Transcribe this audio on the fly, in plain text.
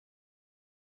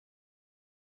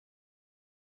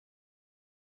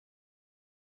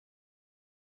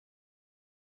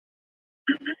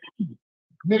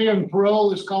Committee on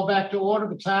Parole is called back to order.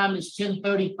 The time is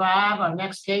 10:35. Our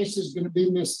next case is going to be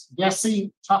Miss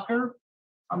Dessie Tucker.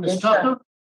 Ms. Tucker,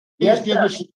 please give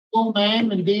us your full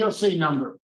name and DOC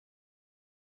number.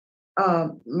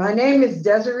 My name is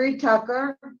Dessie R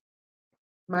Tucker.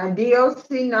 My DOC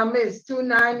number is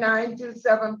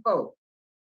 299274.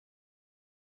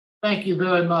 Thank you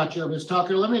very much, Ms.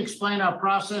 Tucker. Let me explain our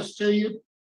process to you.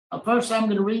 First, I'm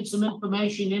going to read some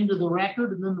information into the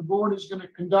record, and then the board is going to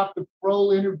conduct a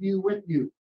parole interview with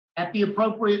you. At the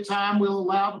appropriate time, we'll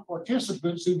allow the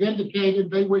participants who've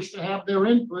indicated they wish to have their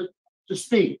input to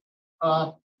speak.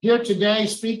 Here today,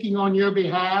 speaking on your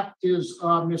behalf, is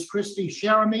Ms. Christy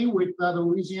Sheremy with the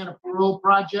Louisiana Parole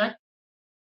Project,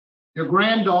 your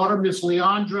granddaughter, Ms.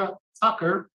 Leandra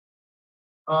Tucker,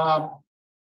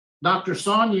 Dr.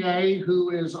 Saunier,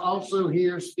 who is also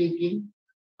here speaking,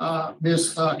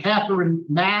 Ms. Catherine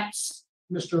Matz,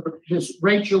 Ms.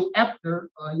 Rachel Epner,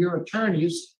 your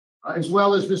attorneys, as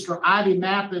well as Mr. Ivy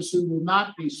Mathis, who will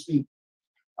not be speaking.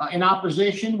 In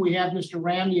opposition, we have Mr.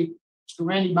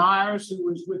 Randy Myers, who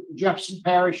is with the Jefferson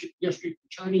Parish District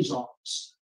Attorney's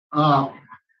Office.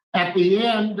 At the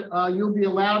end, you'll be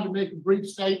allowed to make a brief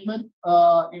statement,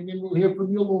 and then we'll hear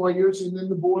from your lawyers, and then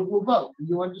the board will vote. Do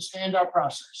you understand our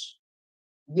process?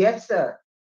 Yes, sir.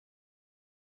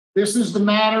 This is the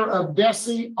matter of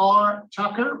Dessie R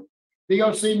Tucker,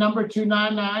 DOC number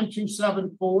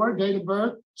 299274, date of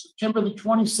birth, September the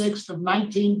 26th of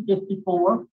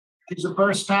 1954. She's a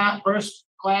first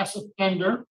class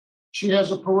offender. She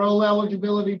has a parole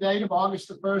eligibility date of August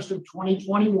the 1st of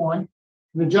 2021,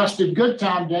 an adjusted good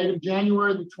time date of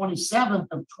January the 27th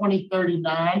of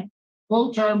 2039,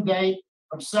 full term date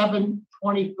of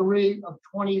 7/23 of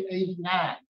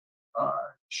 2089.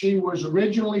 She was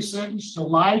originally sentenced to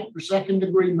life for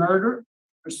second-degree murder.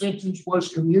 Her sentence was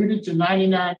commuted to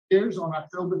 99 years on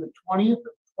October the 20th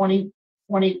of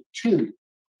 2022.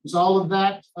 Is all of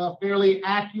that fairly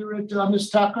accurate, Ms.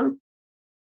 Tucker?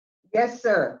 Yes,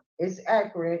 sir. It's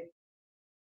accurate.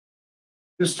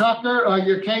 Ms. Tucker,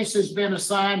 your case has been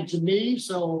assigned to me,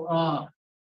 so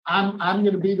I'm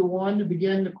going to be the one to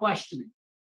begin the questioning.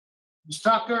 Ms.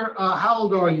 Tucker, how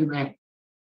old are you, ma'am?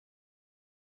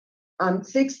 I'm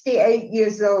 68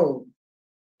 years old.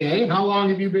 Okay, and how long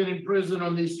have you been in prison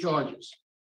on these charges?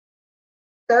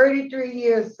 33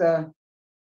 years, sir.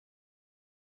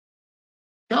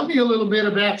 Tell me a little bit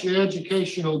about your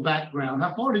educational background.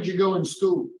 How far did you go in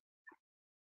school?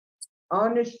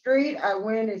 On the street, I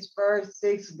went as far as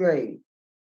 6th grade.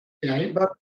 Okay.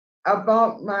 But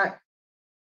about my,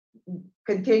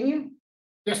 continue?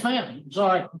 Yes, ma'am.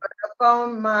 Sorry.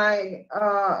 Upon my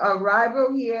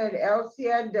arrival here at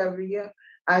LCIW,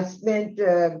 I spent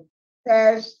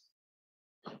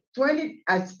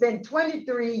I spent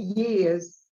 23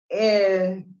 years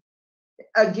in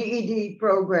a GED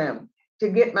program to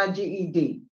get my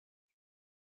GED.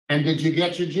 And did you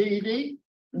get your GED?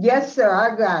 Yes, sir,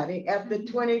 I got it after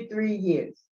 23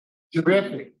 years.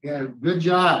 Terrific. Yeah, good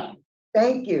job.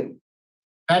 Thank you.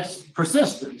 That's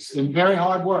persistence and very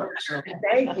hard work. So.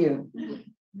 Thank you.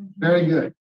 Very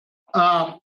good.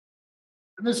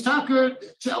 Ms. Tucker,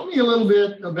 tell me a little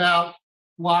bit about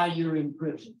why you're in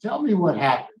prison. Tell me what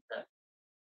happened.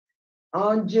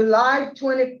 On July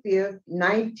 25th,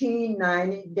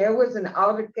 1990, there was an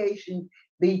altercation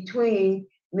between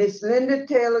Miss Linda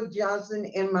Taylor Johnson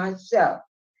and myself.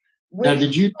 Now,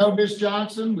 did you know Miss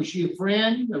Johnson? Was she a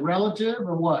friend, a relative,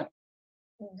 or what?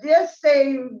 Just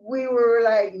say we were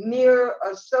like near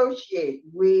associates.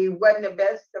 We wasn't the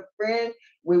best of friends.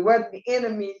 We wasn't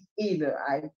enemies either.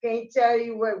 I can't tell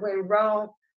you what went wrong,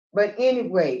 but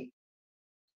anyway,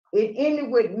 it ended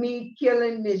with me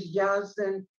killing Miss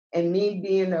Johnson and me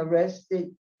being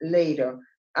arrested later.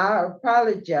 I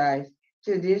apologize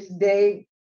to this day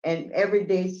and every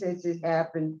day since it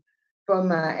happened for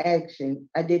my action.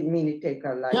 I didn't mean to take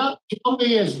her life. Tell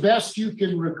me as best you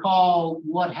can recall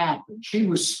what happened. She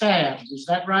was stabbed, is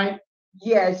that right?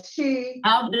 Yes,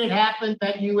 How did it happen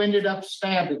that you ended up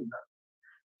stabbing her?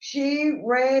 She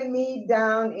ran me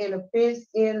down in a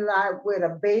fenced-in lot with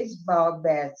a baseball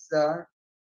bat, sir.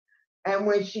 And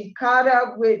when she caught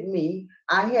up with me,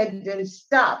 I had to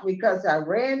stop because I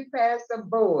ran past a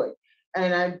board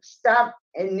and I stopped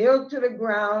and knelt to the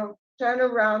ground, turned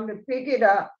around to pick it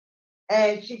up,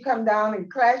 and she come down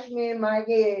and clashed me in my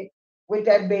head with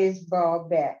that baseball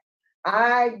bat.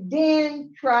 I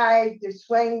then tried to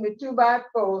swing the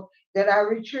 2x4 that I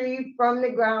retrieved from the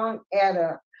ground at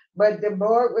her, but the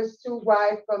board was too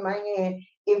wide for my hand.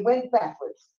 It went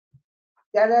backwards.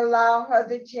 That allowed her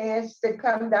the chance to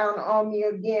come down on me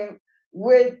again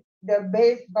with the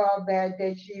baseball bat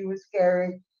that she was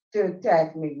carrying to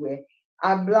attack me with.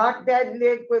 I blocked that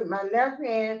lick with my left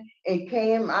hand and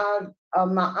came out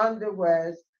of my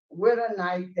underwear with a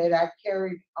knife that I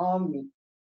carried on me.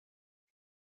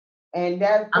 And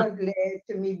that's what led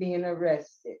to me being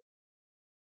arrested.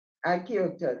 I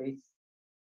killed Tully.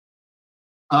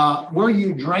 Were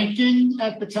you drinking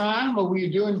at the time, or were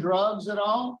you doing drugs at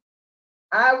all?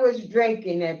 I was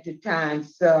drinking at the time,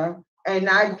 sir, and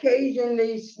I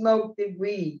occasionally smoked the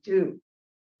weed too.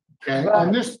 Okay. But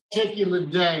on this particular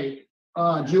day,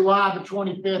 July the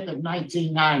 25th of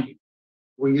 1990,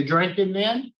 were you drinking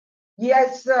then?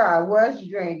 yes, sir, I was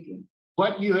drinking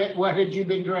What had you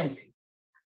been drinking?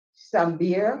 some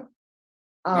beer.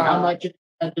 How much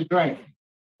had you drank?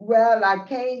 Well, I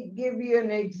can't give you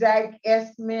an exact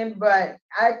estimate, but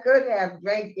I could have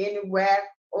drank anywhere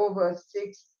over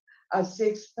a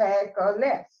six pack or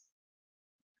less.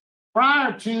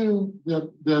 Prior to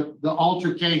the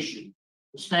altercation,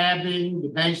 the stabbing, the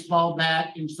baseball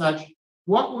bat and such,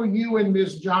 what were you and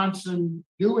Ms. Johnson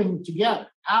doing together?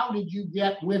 How did you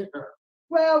get with her?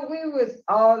 Well, we was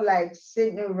all like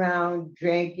sitting around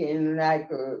drinking, like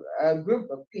a group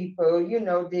of people, you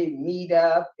know, they meet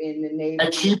up in the Had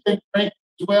neighborhood. she been drinking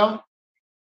as well?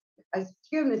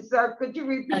 Excuse me, sir, could you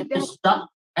repeat that?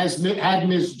 Had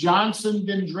Ms. Johnson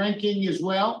been drinking as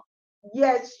well?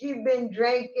 Yes, she'd been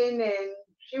drinking and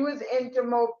she was into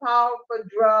more powerful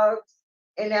drugs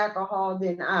and alcohol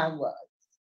than I was.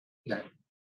 Okay.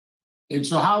 And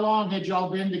so how long had y'all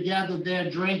been together there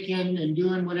drinking and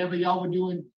doing whatever y'all were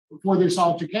doing before this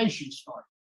altercation started?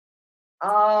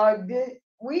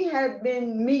 We had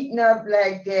been meeting up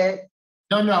like that.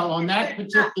 No, on that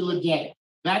particular day.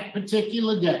 That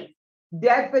particular day.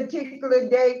 That particular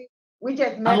day, we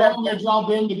just met How up. long had y'all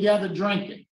been together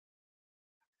drinking?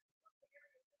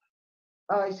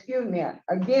 Excuse me.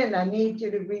 Again, I need you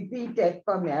to repeat that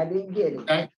for me. I didn't get it.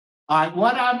 Okay. All right.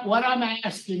 What I'm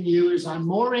asking you is, I'm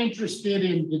more interested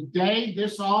in the day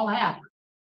this all happened.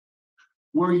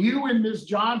 Were you and Ms.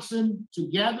 Johnson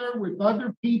together with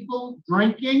other people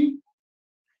drinking?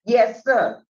 Yes,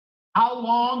 sir. How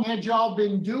long had y'all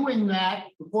been doing that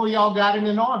before y'all got in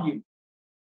an argument?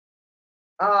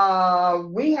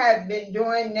 We have been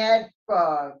doing that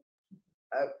for,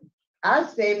 I'd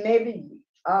say maybe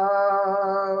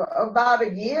about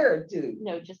a year or two.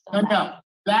 No, just on that. No.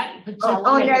 That particular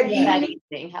On that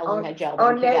evening, how long had y'all been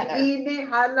On together? that evening,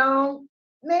 how long?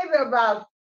 Maybe about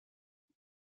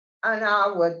an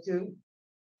hour or two.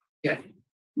 Yeah.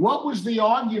 What was the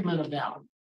argument about?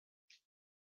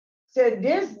 So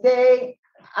this day,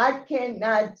 I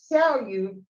cannot tell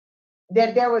you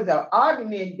that there was an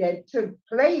argument that took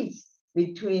place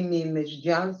between me and Ms.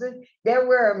 Johnson. There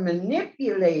were a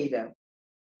manipulator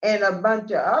and a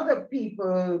bunch of other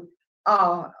people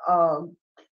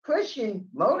pushing,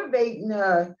 motivating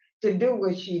her to do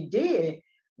what she did.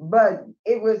 But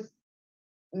it was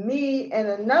me and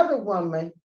another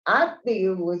woman I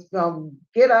feel was gonna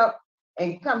get up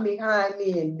and come behind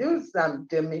me and do something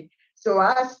to me. So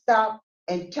I stopped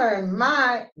and turned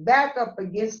my back up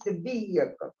against the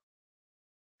vehicle.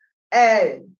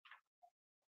 And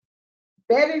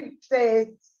Betty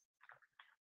said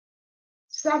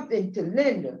something to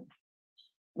Linda.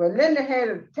 Well, Linda had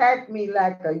attacked me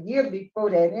like a year before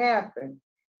that happened,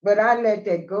 but I let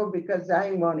that go because I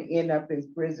didn't want to end up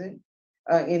in prison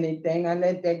or anything. I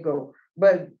let that go.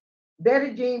 But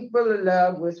Betty Jean Full of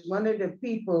Love was one of the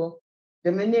people,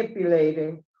 the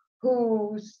manipulator,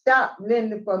 who stopped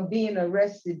Linda from being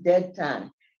arrested that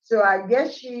time. So I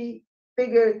guess she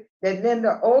figured that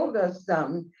Linda owed us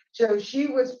something. So she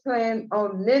was playing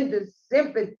on Linda's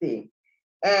sympathy.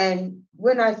 And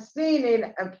when I seen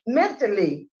it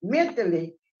mentally,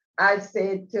 I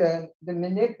said to the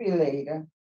manipulator,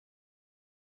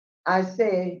 I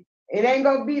said, it ain't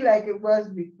gonna be like it was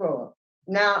before.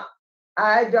 Now,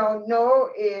 I don't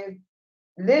know if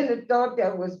Linda thought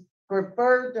that was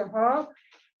preferred to her,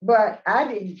 but I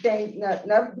didn't think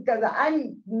nothing of it because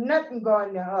I nothing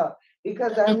going to her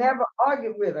because I never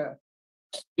argued with her.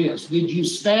 Yes. Did you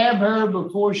stab her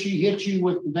before she hit you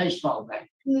with the baseball bat?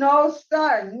 No,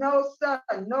 sir. No, sir.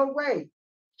 No way.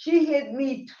 She hit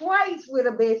me twice with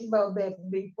a baseball bat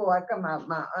before I come out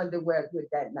my underwear with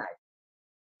that knife.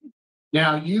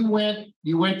 Now you went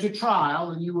to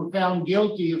trial and you were found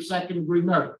guilty of second-degree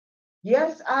murder.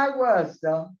 Yes, I was,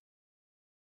 sir.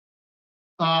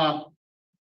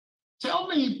 Tell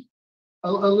me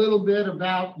a little bit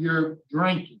about your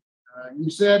drinking.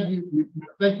 You said you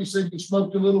said you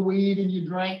smoked a little weed and you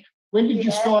drank. When did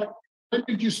you start? When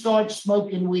did you start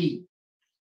smoking weed?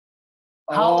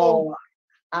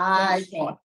 I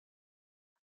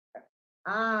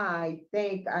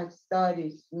think I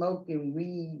started smoking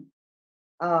weed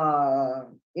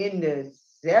in the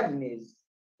 70s,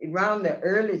 around the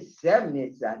early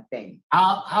 70s, I think.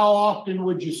 How often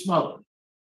would you smoke?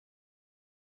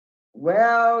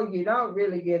 Well, you don't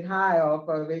really get high off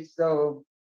of it, so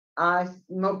I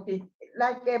smoked it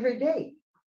like every day.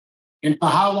 And for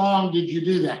how long did you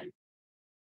do that?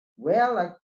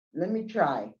 Well, let me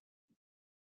try.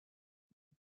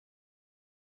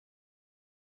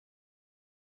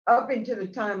 Up until the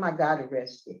time I got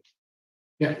arrested.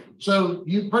 Yeah. So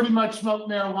you pretty much smoked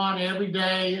marijuana every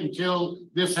day until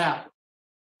this happened.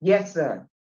 Yes, sir.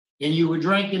 And you were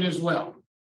drinking as well.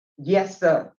 Yes,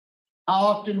 sir. How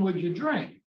often would you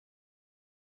drink?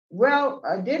 Well,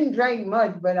 I didn't drink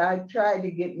much, but I tried to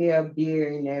get me a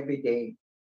beer in every day.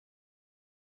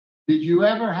 Did you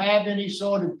ever have any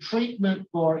sort of treatment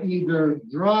for either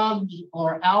drugs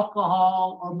or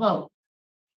alcohol or both?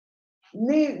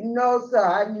 No, sir.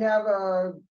 I've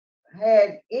never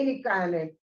had any kind of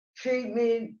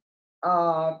treatment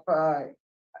for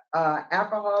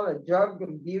alcohol or drug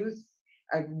abuse.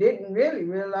 I didn't really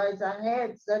realize I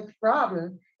had such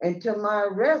problems until my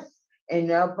arrest. And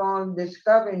upon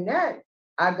discovering that,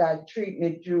 I got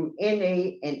treatment through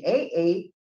NA and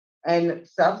AA and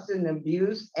substance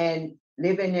abuse and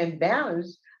living in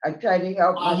balance. I tried to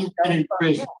help myself. In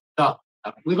prison. So,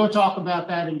 we're going to talk about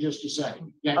that in just a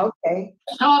second. Okay.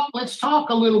 Let's talk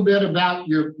a little bit about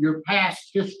your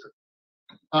past history.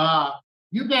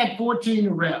 You've had 14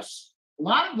 arrests. A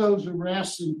lot of those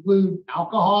arrests include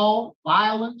alcohol,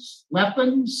 violence,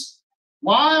 weapons.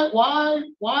 Why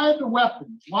the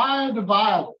weapons? Why the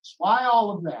violence? Why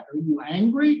all of that? Are you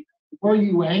angry? Were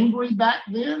you angry back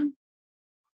then?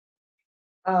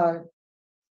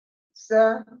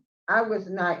 Sir, I was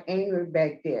not angry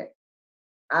back then.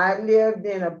 I lived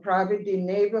in a poverty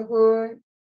neighborhood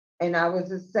and I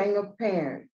was a single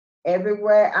parent.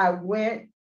 Everywhere I went,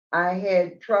 I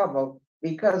had trouble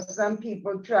because some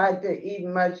people tried to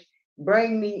even much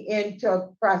bring me into a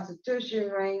prostitution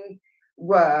ring,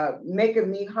 making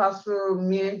me hustle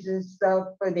men's and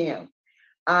stuff for them.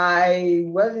 I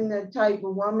wasn't the type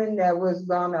of woman that was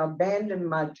gonna abandon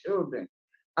my children.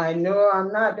 I know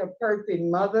I'm not a perfect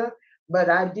mother, but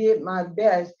I did my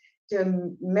best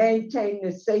to maintain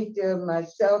the safety of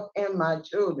myself and my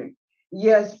children.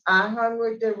 Yes, I hung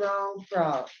with the wrong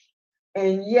crowd.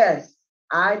 And yes,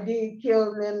 I did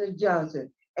kill Linda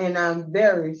Johnson, and I'm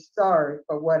very sorry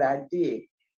for what I did.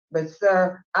 But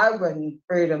sir, I wasn't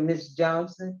afraid of Miss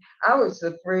Johnson. I was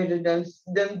afraid of them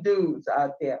dudes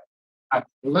out there.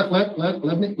 Let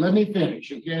me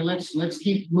finish. Okay, let's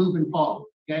keep moving forward.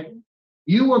 Okay,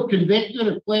 you were convicted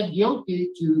or pled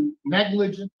guilty to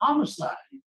negligent homicide.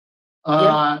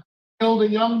 Killed a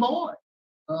young boy.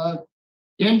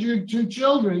 Injured 2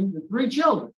 children, 3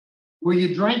 children. Were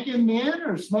you drinking then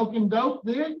or smoking dope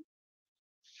then?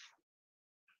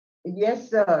 Yes,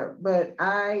 sir. But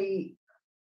wait,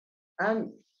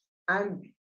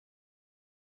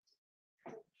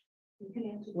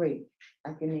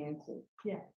 I can answer.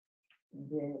 Yeah.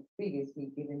 The figures he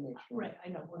given it. Right, I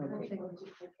know. Okay.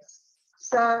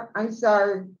 Sir, I'm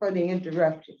sorry for the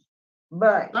interruption,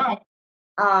 but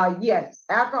yes,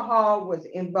 alcohol was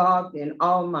involved in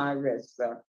all my arrests,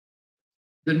 sir.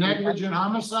 The negligent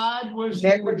homicide was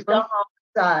negligent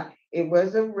homicide. It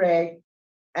was a wreck,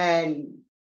 and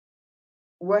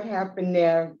what happened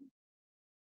there?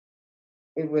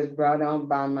 It was brought on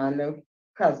by my little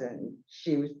cousin.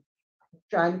 She was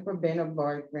trying to prevent her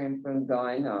boyfriend from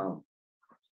going on.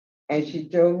 And she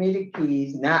told me the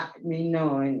keys, not me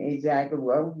knowing exactly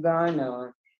what was going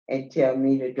on, and tell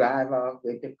me to drive off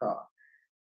with the car.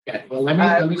 Okay, well,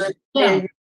 let me sit down.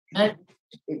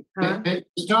 Mr.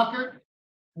 Tucker?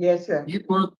 Yes, sir. You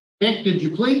were convicted. Did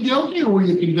you plead guilty or were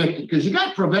you convicted? Because you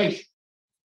got probation.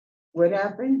 What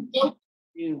happened?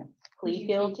 You plead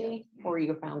guilty or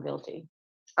you found guilty?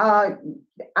 I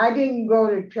didn't go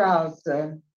to trial,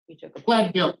 sir. You took a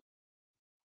Pled guilty.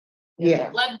 Yeah.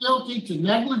 Pled guilty to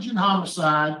negligent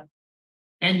homicide,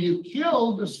 and you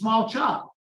killed a small child,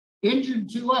 injured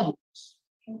 2 others.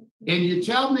 And you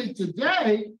tell me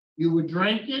today you were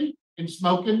drinking and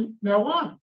smoking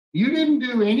marijuana. You didn't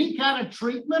do any kind of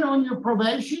treatment on your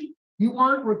probation. You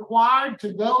weren't required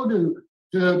to go to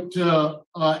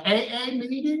AA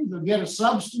meetings or get a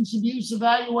substance abuse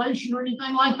evaluation or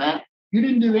anything like that. You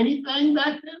didn't do anything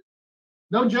back then?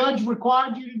 No judge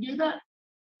required you to do that?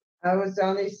 I was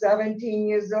only 17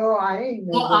 years old. I didn't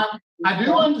know. Well, I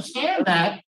do understand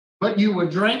that, but you were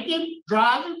drinking,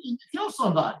 driving, and you killed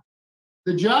somebody.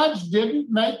 The judge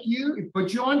didn't make you, he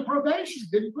put you on probation,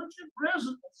 didn't put you in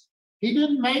prison. He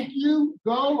didn't make you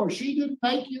go, or she didn't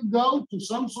make you go to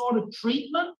some sort of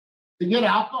treatment to get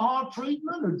alcohol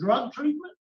treatment or drug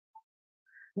treatment.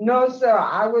 No, sir,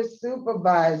 I was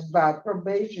supervised by a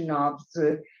probation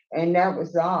officer, and that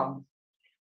was all.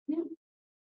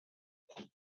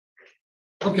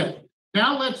 Okay,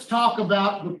 now let's talk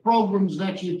about the programs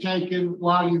that you've taken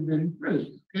while you've been in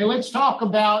prison. Okay, let's talk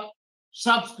about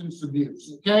substance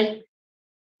abuse, okay?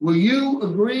 Will you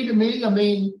agree to me? I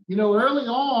mean, you know, early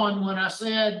on when I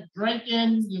said drinking,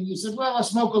 and you said, well, I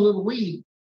smoke a little weed.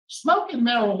 Smoking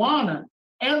marijuana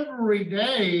every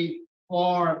day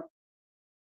for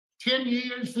 10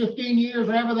 years, 15 years,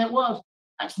 whatever that was,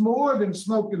 that's more than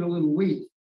smoking a little weed.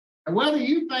 And whether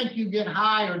you think you get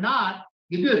high or not,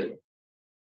 you do.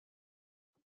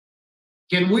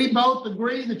 Can we both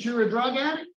agree that you're a drug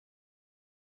addict?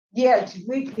 Yes,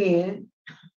 we can.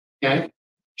 Okay.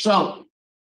 So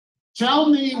tell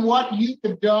me what you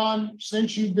have done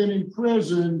since you've been in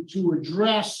prison to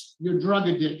address your drug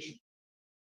addiction.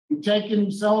 You've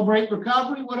taken Celebrate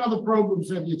Recovery. What other programs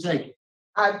have you taken?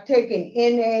 I've taken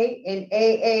NA and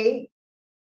AA.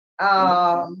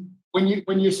 When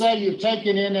you say you've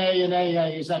taken NA and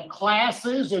AA, is that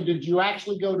classes or did you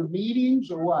actually go to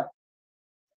meetings or what?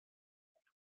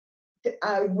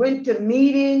 I went to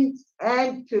meetings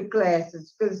and to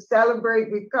classes because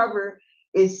Celebrate Recovery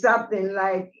is something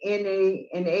like NA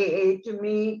and AA to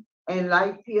me and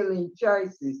Life Healing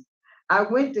Choices. I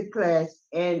went to class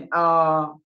in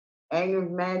anger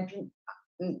management,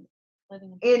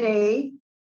 NA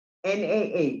and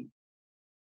AA.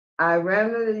 I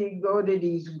randomly go to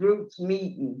these groups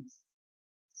meetings.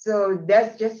 So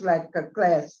that's just like a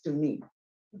class to me.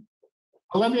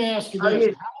 Well, let me ask you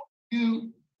this.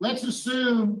 Let's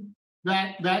assume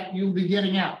that you'll be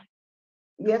getting out.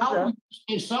 Yes, How sir. will you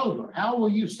stay sober? How will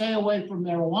you stay away from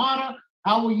marijuana?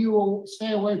 How will you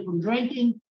stay away from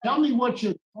drinking? Tell me what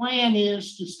your plan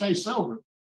is to stay sober.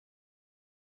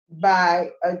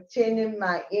 By attending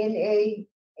my NA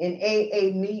and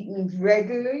AA meetings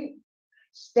regularly,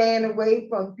 staying away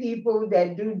from people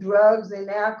that do drugs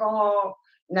and alcohol,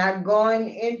 not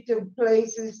going into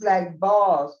places like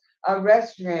bars or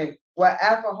restaurants where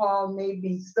alcohol may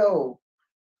be sold.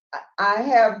 I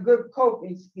have good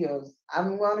coping skills.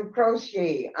 I'm going to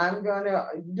crochet. I'm going to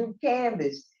do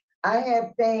canvas. I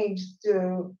have things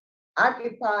to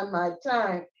occupy my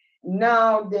time.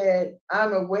 Now that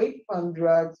I'm away from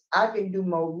drugs, I can do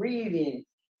more reading.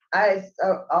 It's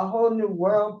a whole new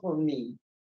world for me.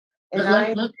 And I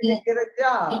ain't gonna get a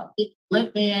job.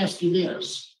 Let me ask you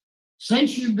this.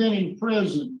 Since you've been in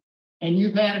prison and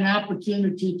you've had an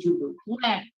opportunity to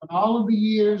reflect on all of the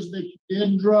years that you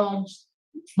did drugs,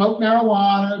 smoked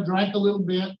marijuana, drank a little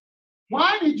bit,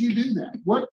 why did you do that?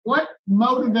 What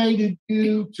motivated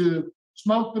you to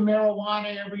smoke the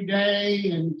marijuana every day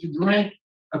and to drink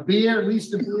a beer, at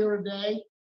least a beer a day?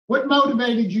 What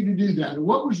motivated you to do that? And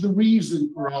what was the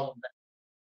reason for all of that?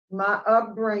 My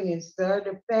upbringing, sir,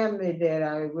 the family that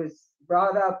I was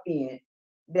brought up in,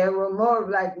 there were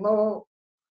more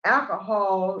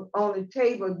alcohol on the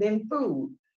table than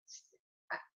food.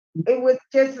 It was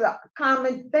just a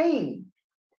common thing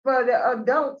for the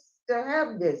adults to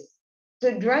have this,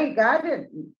 to drink. I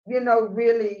didn't,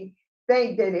 really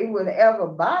think that it would ever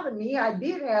bother me. I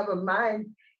did have a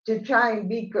mind to try and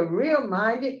be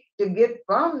career-minded to get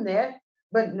from that,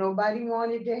 but nobody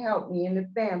wanted to help me in the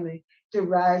family to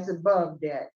rise above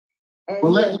that. And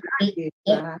well, let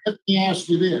me ask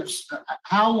you this.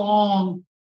 How long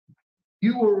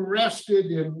you were arrested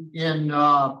in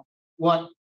what?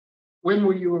 When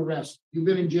were you arrested? You've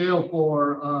been in jail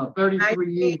for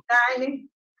 33 years. 1990.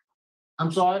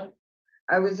 I'm sorry?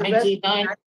 I was arrested in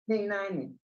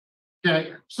 1990.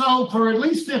 Okay, so for at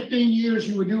least 15 years,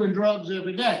 you were doing drugs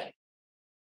every day.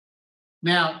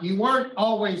 Now, you weren't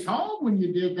always home when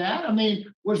you did that. I mean,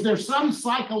 was there some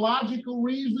psychological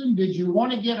reason? Did you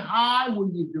want to get high? Were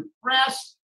you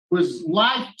depressed? Was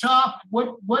life tough?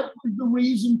 What was the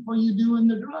reason for you doing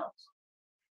the drugs?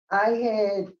 I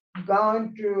had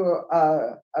gone through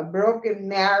a broken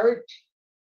marriage.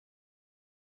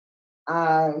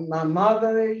 My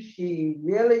mother, she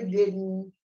really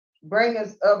didn't bring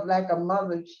us up like a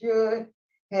mother should.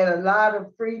 Had a lot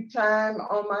of free time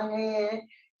on my hand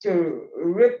to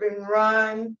rip and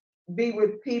run, be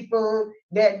with people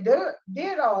that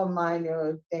did all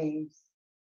minor things.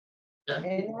 Yeah.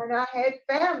 And when I had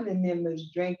family members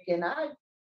drinking, I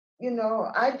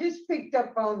just picked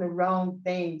up on the wrong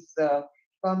things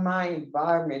from my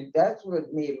environment. That's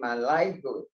what made my life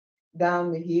go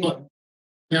down the hill.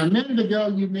 Now, a minute ago,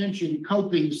 you mentioned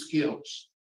coping skills.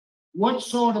 What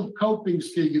sort of coping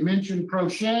skill? You mentioned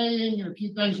crocheting and a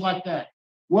few things like that.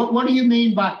 What do you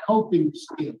mean by coping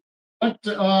skills?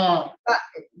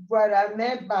 What I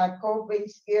meant by coping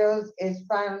skills is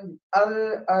finding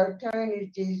other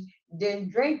alternatives than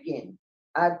drinking.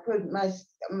 I put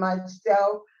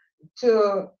myself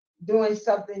to doing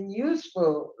something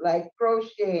useful like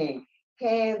crocheting,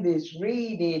 canvas,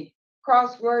 reading,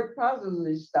 crossword puzzles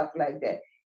and stuff like that.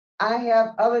 I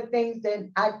have other things that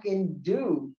I can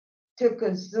do to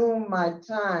consume my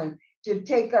time, to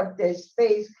take up that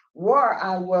space where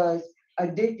I was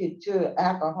addicted to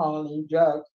alcohol and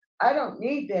drugs. I don't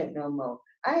need that no more.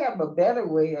 I have a better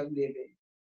way of living.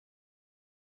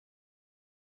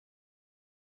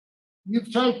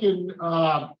 You've taken,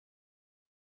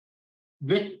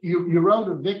 you wrote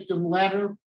a victim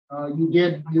letter. You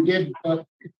did.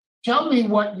 Tell me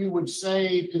what you would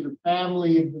say to the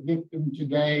family of the victim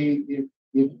today if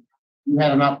you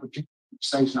had an opportunity to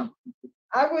say something.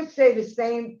 I would say the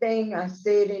same thing I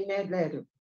said in that letter,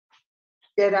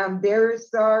 that I'm very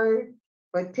sorry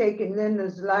for taking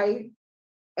Linda's life.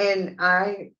 And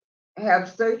I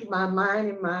have searched my mind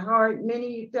and my heart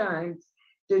many times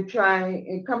to try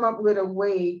and come up with a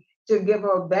way to give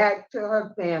her back to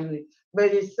her family.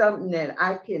 But it's something that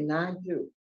I cannot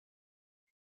do.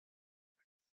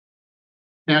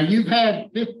 Now, you've had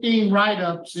 15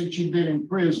 write-ups since you've been in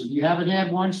prison. You haven't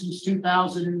had one since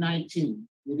 2019.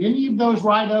 Did any of those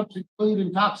write-ups include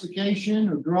intoxication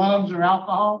or drugs or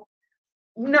alcohol?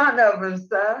 None of them,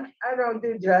 sir. I don't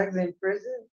do drugs in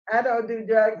prison. I don't do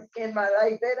drugs in my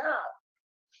life at all.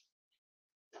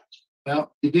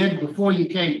 Well, you did before you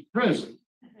came to prison.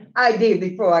 I did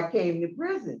before I came to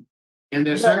prison. And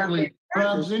there's certainly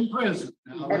drugs in prison.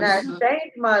 And I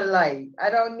changed my life. I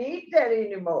don't need that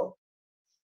anymore.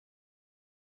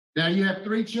 Now you have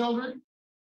 3 children?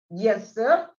 Yes,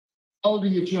 sir. How old are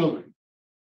your children?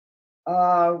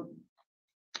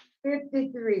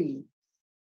 53,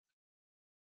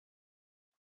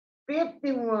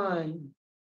 51,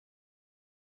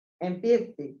 and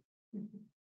 50.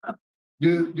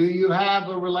 Do you have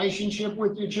a relationship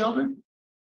with your children?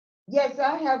 Yes,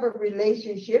 I have a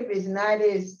relationship. It's not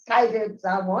as tight as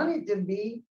I want it to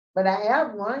be, but I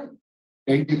have one.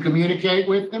 And you communicate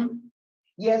with them?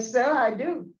 Yes, sir, I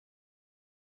do.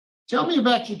 Tell me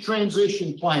about your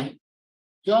transition plan.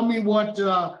 Tell me what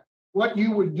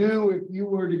you would do if you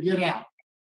were to get out.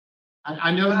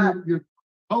 I know you're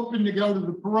hoping to go to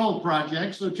the parole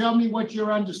project, so tell me what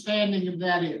your understanding of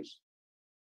that is.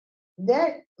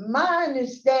 That my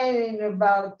understanding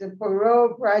about the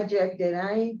parole project that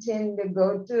I intend to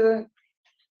go to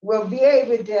will be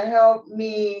able to help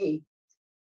me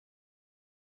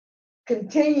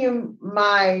continue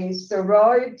my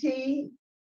sorority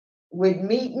with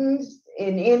meetings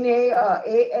in NA or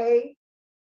AA.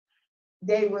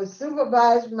 They will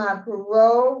supervise my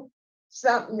parole,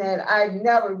 something that I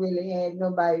never really had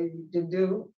nobody to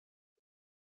do.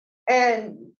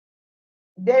 And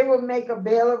they will make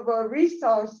available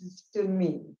resources to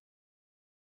me,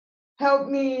 help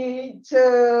me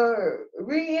to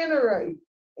reiterate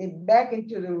it back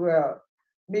into the world,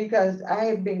 because I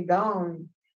have been gone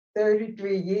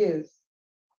 33 years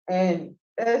and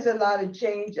there's a lot of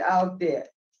change out there.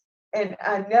 And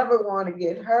I never want to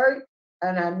get hurt,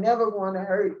 and I never want to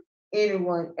hurt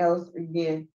anyone else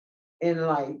again in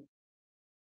life.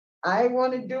 I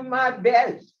want to do my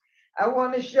best. I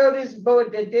want to show this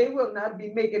board that they will not be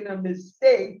making a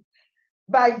mistake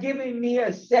by giving me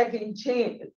a second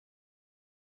chance.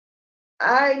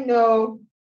 I know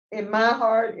in my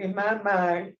heart, in my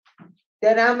mind,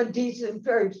 that I'm a decent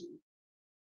person.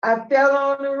 I fell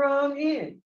on the wrong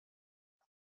end.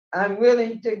 I'm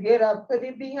willing to get up, put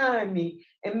it behind me,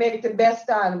 and make the best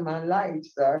out of my life,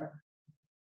 sir.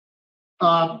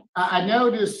 I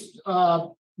noticed,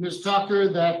 Ms. Tucker,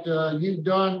 that you've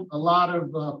done a lot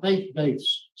of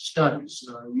faith-based studies.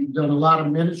 You've done a lot of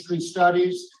ministry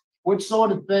studies. What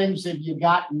sort of things have you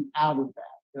gotten out of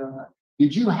that?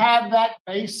 Did you have that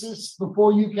basis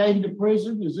before you came to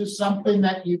prison? Is this something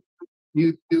that you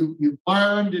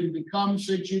learned and become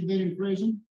since you've been in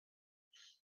prison?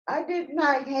 I did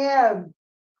not have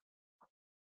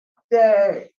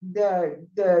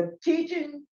the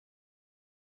teaching.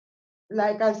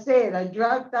 Like I said, I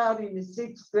dropped out in the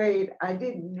 6th grade. I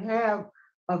didn't have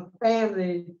a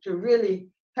family to really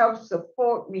help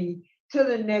support me to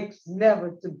the next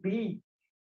level, to be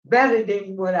better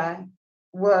than what I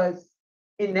was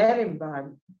in that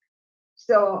environment.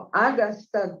 So I got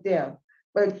stuck there.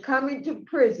 But coming to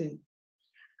prison,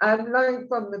 I've learned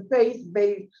from the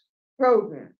faith-based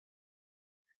program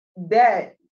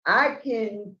that I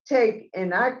can take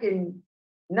and I can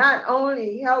not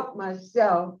only help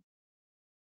myself,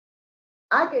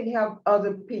 I can help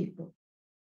other people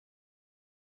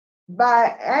by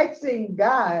asking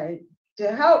God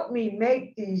to help me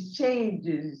make these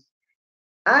changes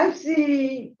I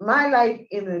see my life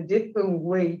in a different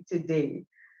way today.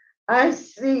 I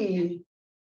see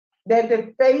that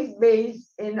the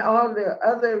faith-based and all the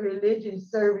other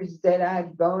religious service that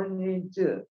I've gone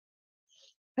into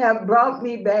have brought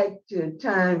me back to a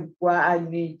time where I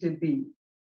need to be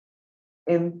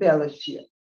in fellowship.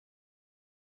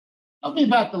 Tell me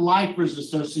about the Lifers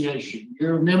Association.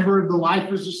 You're a member of the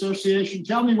Lifers Association.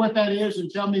 Tell me what that is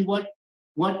and tell me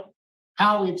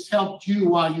how it's helped you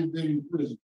while you've been in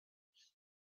prison.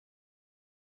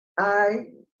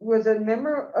 I was a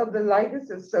member of the Lifers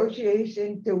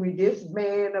Association till we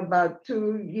disbanded about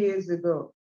 2 years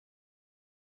ago.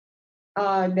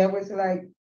 That was like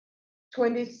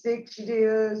 26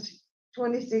 years.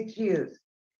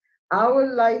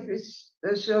 Our Life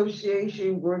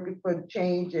Association working for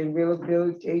change and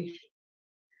rehabilitation.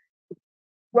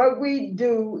 What we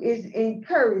do is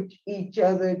encourage each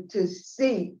other to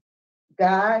seek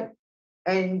God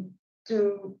and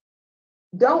to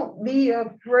don't be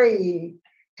afraid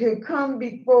to come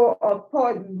before a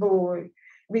pardon board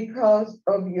because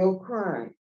of your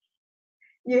crime.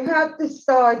 You have to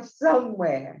start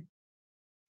somewhere.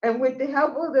 And with the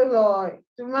help of the Lord,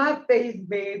 through my faith,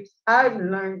 babes, I've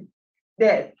learned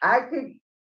that I could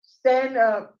stand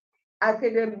up, I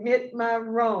could admit my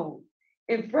wrong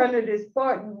in front of this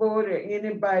pardon board or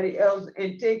anybody else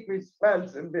and take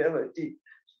responsibility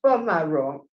for my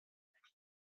wrong.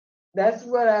 That's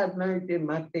what I've learned in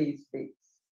my faith space.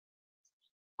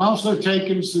 Also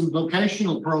taken some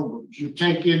vocational programs. You've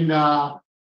taken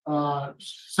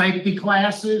safety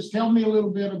classes. Tell me a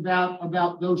little bit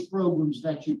about those programs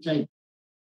that you've taken.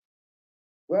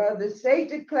 Well, the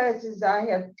safety classes I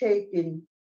have taken,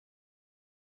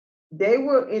 they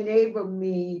will enable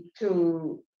me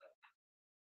to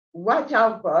watch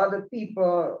out for other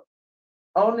people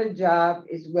on the job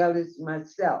as well as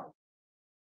myself.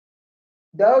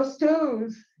 Those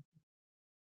tools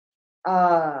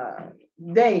are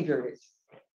dangerous.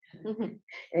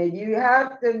 And you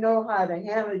have to know how to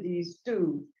handle these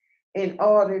tools in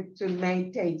order to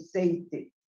maintain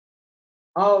safety.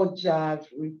 All jobs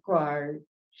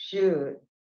should,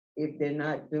 if they're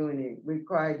not doing it,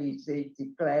 require these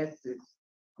safety classes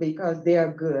because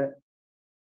they're good.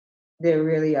 They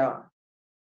really are.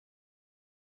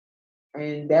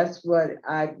 And that's what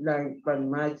I've learned from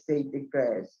my safety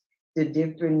class, the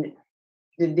different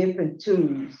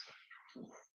tools.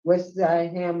 What's the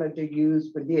hammer to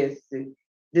use for this?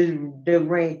 The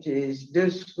wrenches,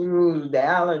 the screws, the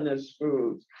Allen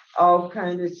screws, all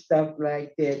kinds of stuff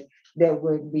like that that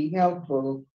would be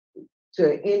helpful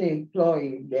to any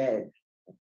employee that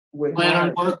would Plan on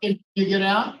have. working when you get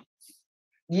out?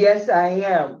 Yes, I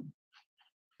am.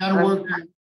 Kind of work.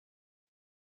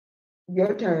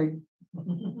 Your turn.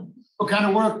 What kind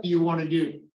of work do you want to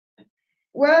do?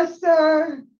 Well,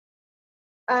 sir,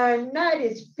 I'm not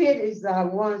as fit as I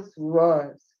once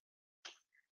was.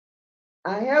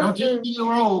 I have Don't to. tell me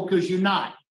you're old because you're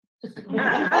not.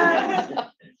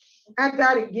 I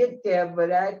gotta get there,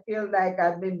 but I feel like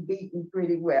I've been beaten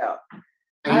pretty well.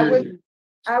 I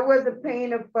was a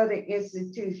painter for the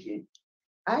institution.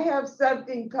 I have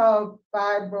something called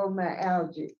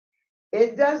fibromyalgia.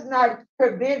 It does not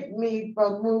prevent me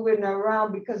from moving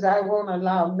around because I won't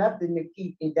allow nothing to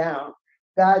keep me down.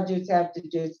 God just have to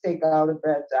just take all the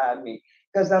breath out of me.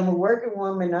 Because I'm a working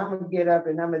woman, I'm gonna get up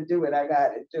and I'm gonna do what I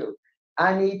gotta do.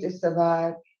 I need to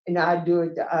survive and I do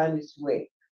it the honest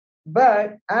way.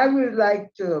 But I would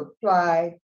like to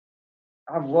apply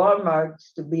a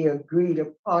Walmart's to be agreed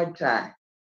to part-time.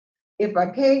 If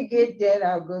I can't get that,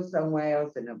 I'll go somewhere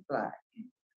else and apply.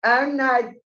 I'm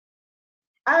not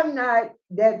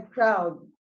that proud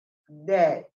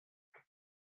that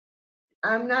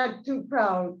I'm not too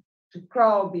proud to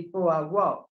crawl before I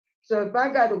walk. So if I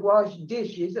got to wash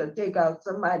dishes or take out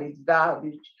somebody's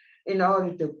garbage in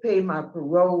order to pay my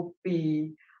parole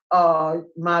fee or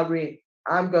my rent,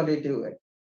 I'm going to do it.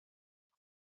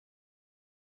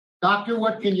 Doctor,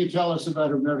 what can you tell us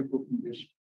about her medical condition?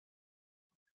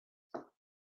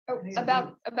 Oh,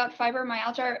 about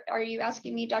fibromyalgia, are you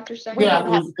asking me, Dr. Stone?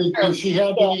 Yeah, does she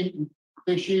have any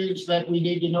issues that we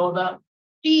need to know about?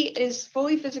 She is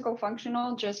fully physical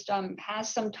functional, just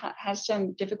has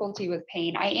some difficulty with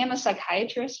pain. I am a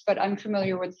psychiatrist, but I'm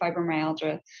familiar with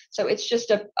fibromyalgia. So it's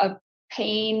just a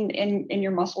pain in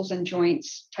your muscles and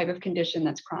joints type of condition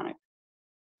that's chronic.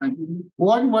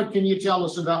 What can you tell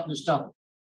us about Ms. Tucker?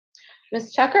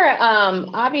 Ms. Tucker,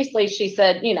 obviously she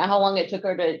said, how long it took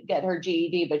her to get her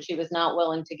GED, but she was not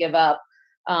willing to give up.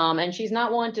 And she's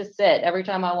not one to sit. Every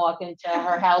time I walk into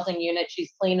her housing unit,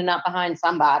 she's cleaning up behind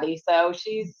somebody. So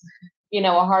she's, a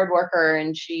hard worker,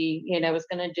 and she, is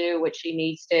going to do what she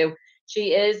needs to.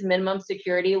 She is minimum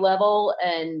security level.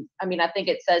 And I mean, I think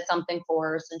it says something for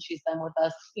her since she's been with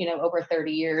us, over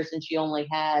 30 years, and she only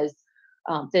has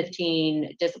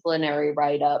 15 disciplinary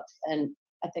write-ups. And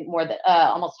I think more than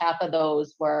almost half of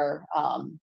those were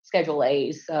Schedule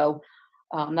A's. So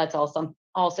that's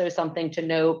also something to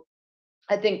note.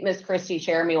 I think Miss Christy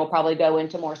Cheramy will probably go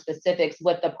into more specifics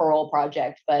with the parole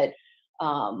project, but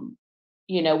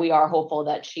we are hopeful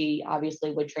that she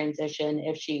obviously would transition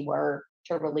if she were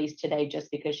to release today,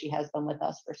 just because she has been with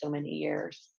us for so many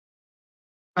years.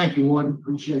 Thank you, Warden.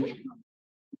 Appreciate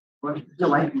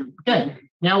you. Okay,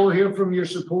 now we'll hear from your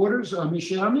supporters. Ms.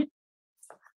 Cheramy.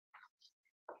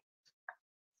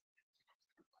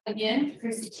 Again,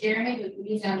 Christy Cheramy with the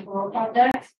Louise Parole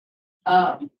Project.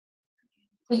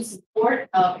 Please support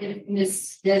if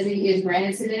Ms. Dessie is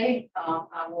granted today.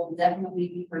 I will definitely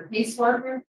be her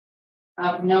caseworker.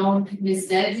 I've known Ms.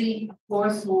 Dessie, of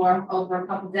course, for over a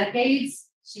couple decades.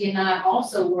 She and I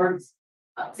also worked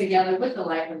together with the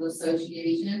Lifers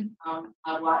Association.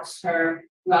 I watched her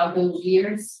throughout those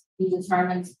years be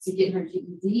determined to get her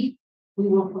GED. We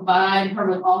will provide her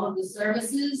with all of the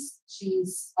services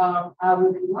I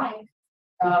would like,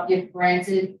 if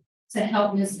granted, to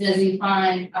help Ms. Dessie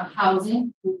find a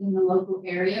housing within the local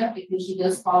area, because she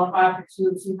does qualify for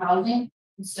 202 housing.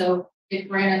 And so if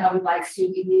granted, I would like to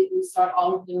immediately start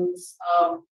all of those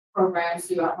programs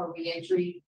throughout her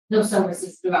reentry, those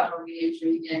services throughout her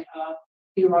reentry, and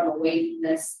get her on a waiting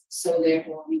list. So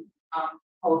therefore, we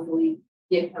hopefully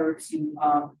get her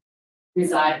to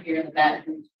reside here in the Baton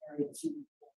Rouge area too.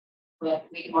 But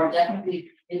we are definitely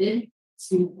committed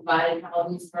to providing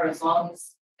housing for as long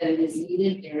as that it is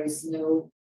needed. There is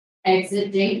no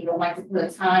exit date. We don't like to put a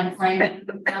time frame on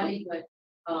anybody, but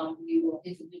we will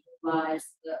individualize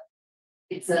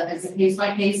it's a case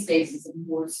by case basis, of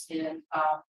course. And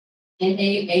in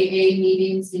AA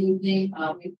meetings, anything,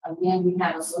 we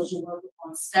have a social worker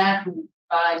on staff who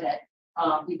provide that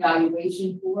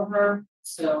evaluation for her.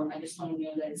 So I just want to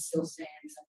know that it still stands.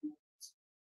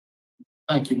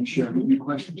 Thank you, Ms. Cheramy. Any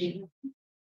questions?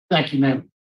 Thank you, ma'am.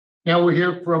 Now we'll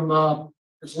hear from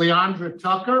Ms. Leandra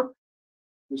Tucker.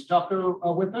 Ms. Tucker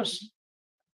with us?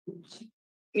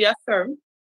 Yes, sir.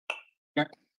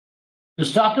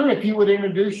 Ms. Tucker, if you would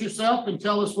introduce yourself and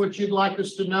tell us what you'd like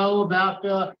us to know about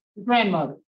your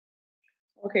grandmother.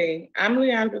 Okay, I'm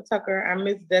Leandra Tucker. I'm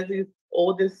Miss Dessie's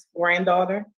oldest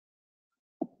granddaughter.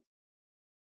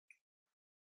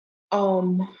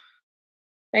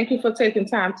 Thank you for taking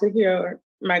time to hear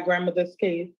my grandmother's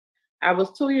case. I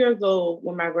was 2 years old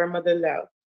when my grandmother left.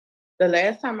 The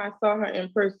last time I saw her in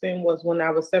person was when I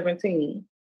was 17,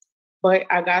 but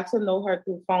I got to know her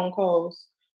through phone calls.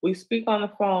 We speak on the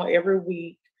phone every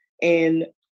week and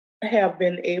have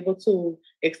been able to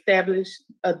establish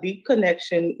a deep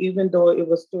connection, even though it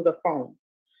was through the phone.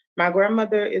 My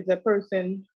grandmother is a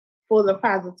person full of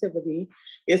positivity.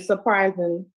 It's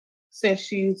surprising since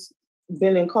she's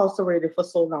been incarcerated for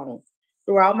so long.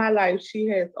 Throughout my life, she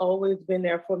has always been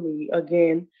there for me.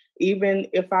 Again, even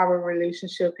if our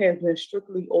relationship has been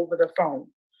strictly over the phone.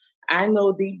 I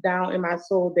know deep down in my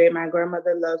soul that my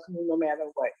grandmother loves me no matter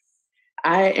what.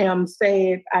 I am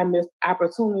sad I missed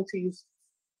opportunities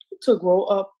to grow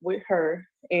up with her.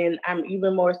 And I'm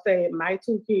even more sad my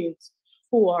two kids,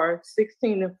 who are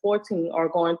 16 and 14, are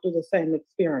going through the same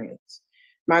experience.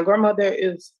 My grandmother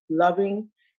is loving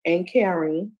and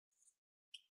caring,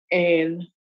 and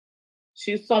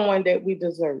she's someone that we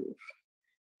deserve.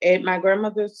 At my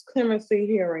grandmother's clemency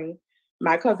hearing,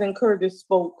 my cousin Curtis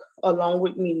spoke along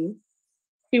with me.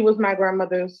 He was my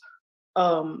grandmother's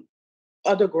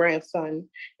other grandson,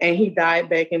 and he died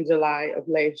back in July of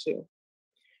last year.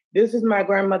 This is my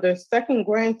grandmother's second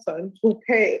grandson who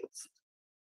passed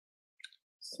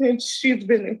since she's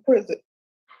been in prison.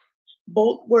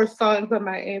 Both were sons of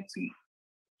my auntie.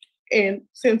 And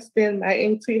since then, my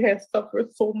auntie has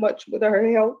suffered so much with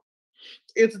her health.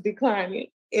 It's declining,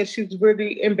 and she's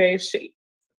really in bad shape.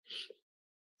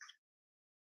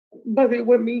 But it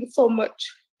would mean so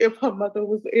much if her mother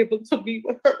was able to be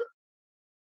with her.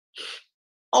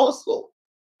 Also,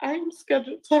 I am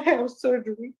scheduled to have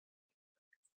surgery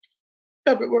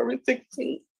February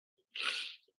 16th.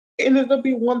 And it'll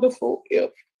be wonderful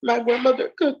if my grandmother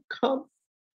could come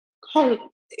home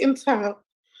in time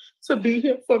to be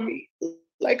here for me,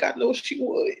 like I know she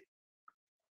would.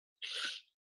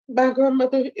 My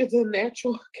grandmother is a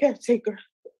natural caretaker,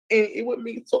 and it would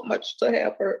mean so much to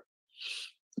have her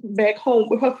back home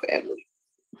with her family.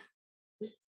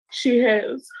 She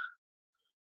has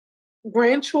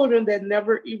grandchildren that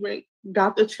never even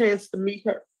got the chance to meet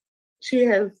her. She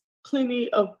has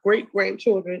plenty of great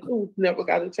grandchildren who never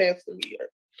got a chance to meet her.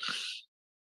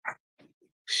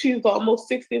 She's almost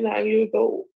 69 years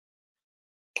old.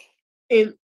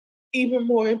 And even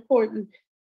more important,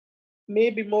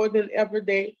 maybe more than ever,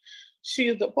 that she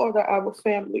is a part of our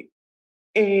family.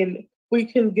 And we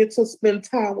can get to spend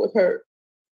time with her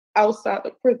outside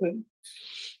of prison.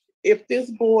 If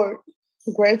this board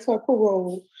grants her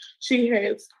parole, she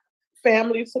has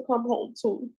family to come home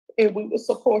to, and we will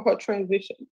support her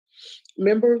transition.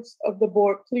 Members of the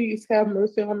board, please have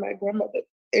mercy on my grandmother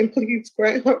and please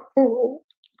grant her parole.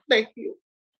 Thank you.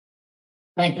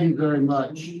 Thank you very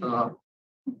much.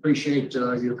 Appreciate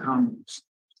your comments.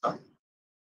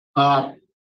 Now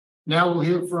we'll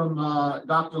hear from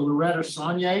Dr. Loretta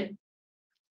Saunier.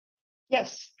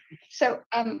 Yes. So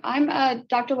I'm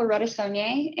Dr. Loretta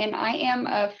Saunier, and I am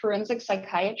a forensic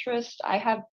psychiatrist. I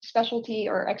have specialty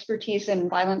or expertise in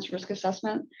violence risk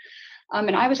assessment.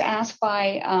 And I was asked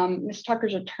by Ms.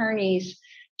 Tucker's attorneys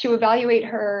to evaluate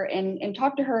her and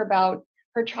talk to her about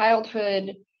her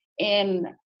childhood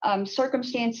in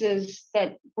circumstances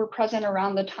that were present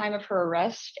around the time of her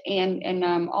arrest, and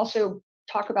also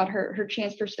talk about her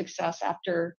chance for success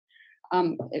after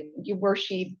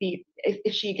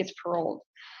if she gets paroled.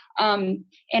 And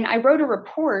I wrote a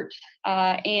report,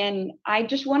 and I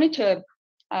just wanted to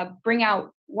bring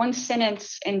out one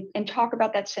sentence and talk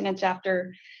about that sentence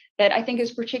after that I think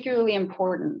is particularly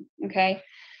important, okay?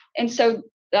 And so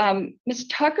Ms.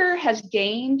 Tucker has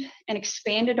gained an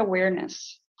expanded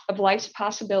awareness of life's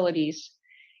possibilities,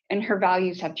 and her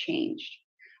values have changed.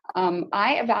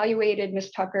 I evaluated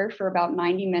Ms. Tucker for about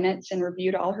 90 minutes and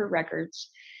reviewed all her records.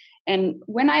 And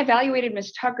when I evaluated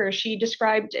Ms. Tucker, she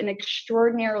described an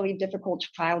extraordinarily difficult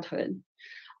childhood.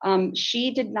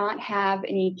 She did not have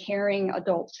any caring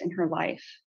adults in her life.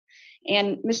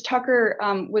 And Ms. Tucker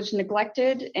was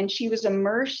neglected, and she was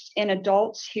immersed in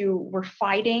adults who were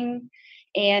fighting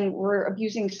and were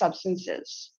abusing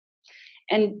substances.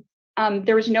 And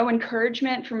there was no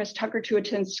encouragement for Ms. Tucker to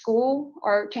attend school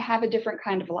or to have a different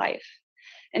kind of life.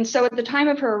 And so at the time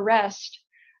of her arrest,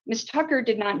 Ms. Tucker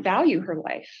did not value her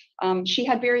life. She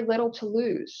had very little to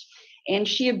lose, and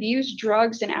she abused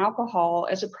drugs and alcohol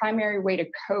as a primary way to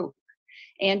cope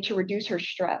and to reduce her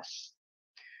stress.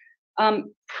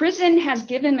 Prison has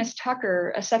given Ms.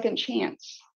 Tucker a second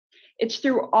chance. It's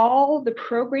through all the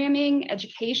programming,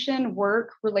 education,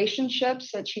 work,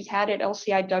 relationships that she's had at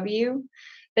LCIW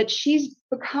that she's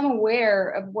become aware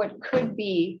of what could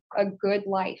be a good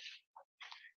life.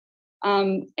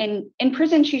 And in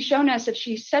prison, she's shown us if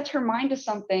she sets her mind to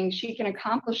something, she can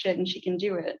accomplish it and she can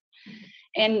do it.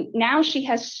 And now she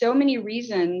has so many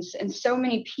reasons and so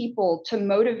many people to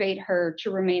motivate her to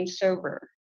remain sober.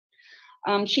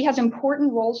 She has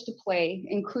important roles to play,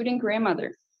 including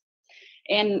grandmother.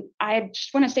 And I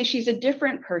just want to say she's a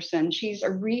different person. She's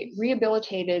a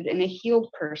rehabilitated and a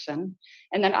healed person,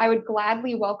 and that I would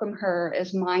gladly welcome her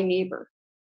as my neighbor.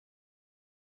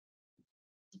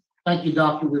 Thank you,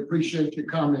 Doctor. We appreciate your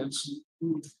comments.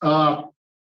 Now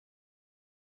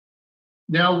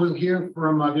we'll hear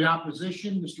from the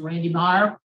opposition, Mr. Randy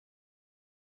Meyer.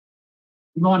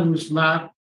 Good morning, Mr.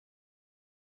 Meyer.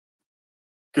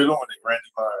 Good morning, Randy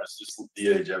Meyer, Assistant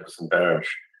DA, Jefferson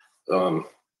Parish.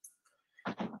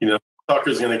 You know,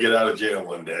 Tucker's going to get out of jail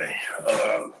one day.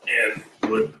 And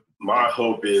what my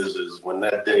hope is when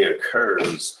that day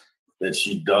occurs, that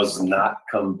she does not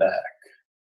come back.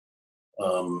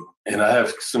 And I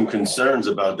have some concerns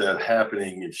about that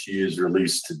happening if she is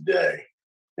released today.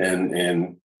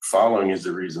 And following is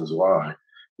the reasons why.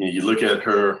 You look at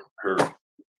her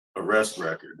arrest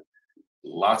record,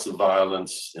 lots of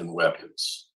violence and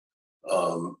weapons.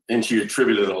 And she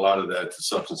attributed a lot of that to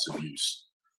substance abuse.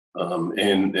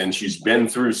 And she's been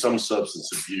through some substance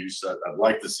abuse. I'd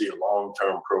like to see a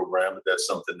long-term program, but that's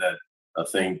something that I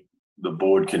think the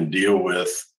board can deal with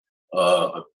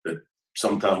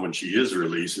sometime when she is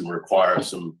released and require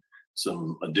some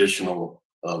additional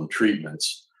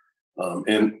treatments.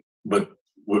 But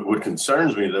what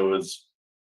concerns me though is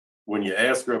when you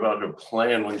ask her about her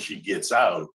plan when she gets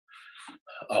out,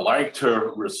 I liked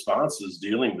her responses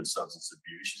dealing with substance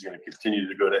abuse. She's going to continue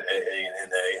to go to AA and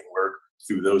NA and work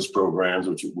through those programs,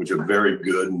 which are very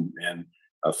good, and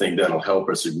I think that'll help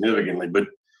her significantly. But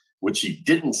what she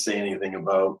didn't say anything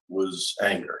about was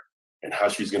anger and how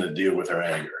she's going to deal with her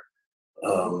anger.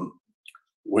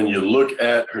 When you look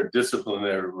at her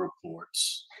disciplinary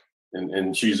reports,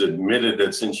 and she's admitted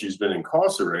that since she's been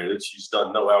incarcerated, she's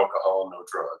done no alcohol, no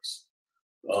drugs.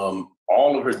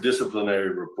 All of her disciplinary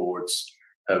reports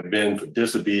have been for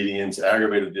disobedience,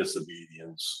 aggravated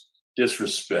disobedience,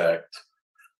 disrespect.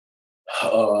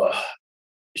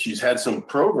 She's had some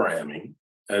programming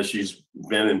as she's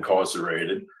been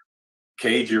incarcerated,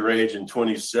 Cage Your Rage in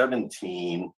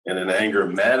 2017 and an anger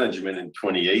management in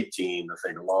 2018, I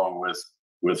think, along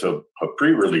with her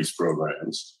pre-release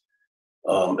programs.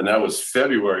 And that was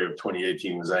February of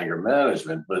 2018 was anger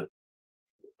management, but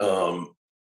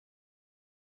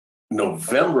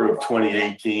November of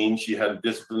 2018, she had a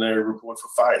disciplinary report for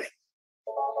fighting.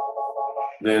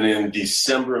 Then in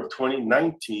December of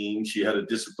 2019, she had a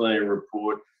disciplinary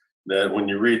report that when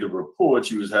you read the report,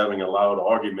 she was having a loud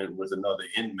argument with another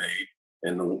inmate,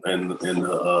 and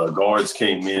the guards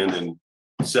came in and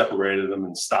separated them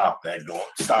and stopped that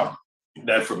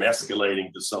from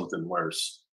escalating to something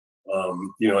worse.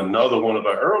 Another one of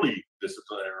our early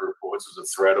disciplinary reports was a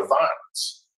threat of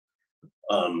violence.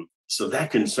 So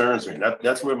that concerns me.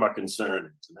 That's where my concern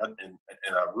is,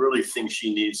 and I really think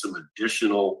she needs some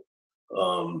additional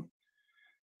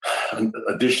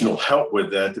help with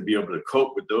that to be able to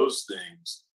cope with those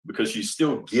things, because she's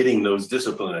still getting those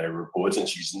disciplinary reports and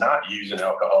she's not using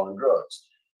alcohol and drugs.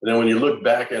 And then when you look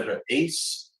back at her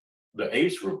the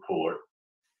ACE report,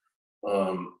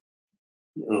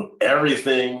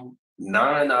 everything,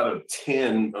 9 out of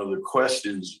 10 of the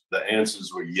questions, the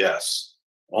answers were yes.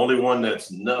 Only one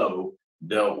that's no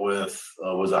dealt with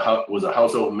was a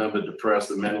household member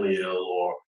depressed or mentally ill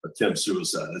or attempt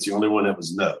suicide. That's the only one that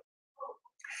was no.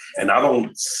 And I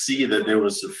don't see that there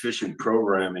was sufficient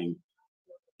programming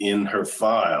in her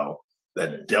file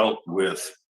that dealt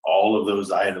with all of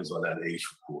those items on that ACE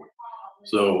report.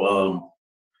 So,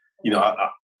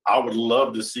 I would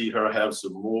love to see her have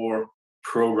some more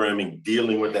programming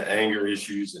dealing with the anger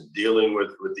issues and dealing with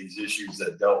these issues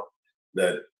that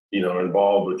are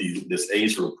involved with this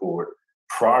ACE report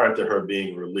prior to her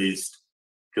being released.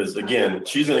 Because again,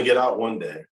 she's going to get out one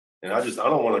day, and I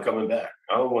don't want her coming back.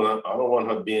 I don't want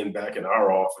her being back in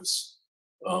our office,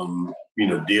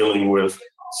 dealing with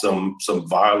some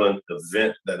violent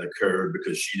event that occurred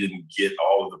because she didn't get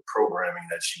all of the programming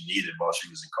that she needed while she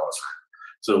was incarcerated.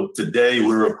 So today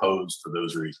we're opposed for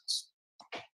those reasons.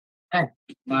 Thank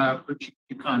you. I appreciate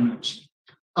your comments.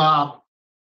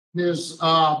 There's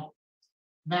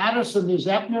Madison, there's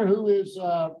Epner, who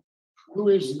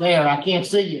is there. I can't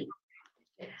see you.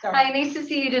 Hi, nice to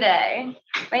see you today.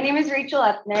 My name is Rachel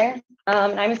Epner.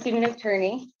 And I'm a student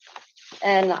attorney,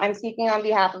 and I'm speaking on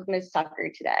behalf of Ms.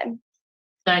 Tucker today.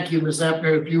 Thank you, Ms.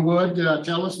 Epner. If you would,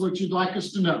 tell us what you'd like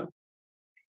us to know.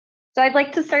 So I'd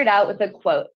like to start out with a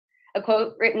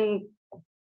quote written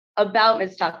about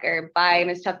Ms. Tucker by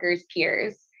Ms. Tucker's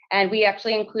peers. And we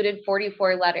actually included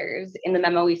 44 letters in the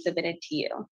memo we submitted to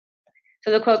you.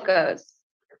 So the quote goes,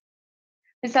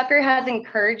 "Ms. Tucker has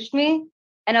encouraged me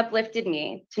and uplifted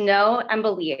me to know and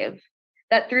believe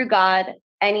that through God,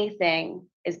 anything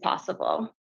is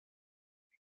possible."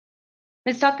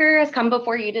 Ms. Tucker has come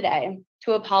before you today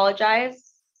to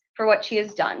apologize for what she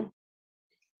has done.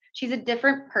 She's a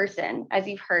different person, as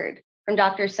you've heard from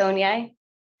Dr. Sonia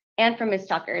and from Ms.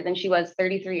 Tucker, than she was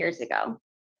 33 years ago.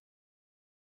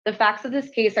 The facts of this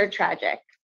case are tragic.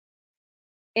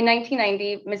 In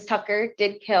 1990, Ms. Tucker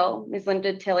did kill Ms.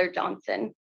 Linda Taylor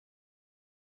Johnson.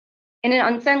 In an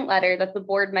unsent letter that the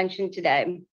board mentioned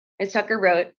today, Ms. Tucker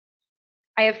wrote,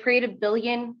 "I have prayed 1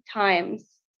 billion times,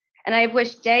 and I have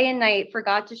wished day and night for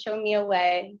God to show me a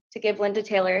way to give Linda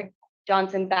Taylor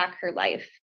Johnson back her life,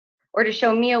 or to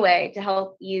show me a way to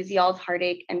help ease y'all's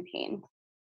heartache and pain."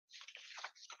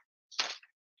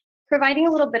 Providing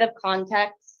a little bit of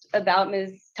context about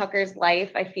Ms. Tucker's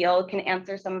life, I feel, can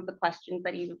answer some of the questions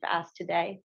that you've asked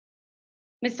today.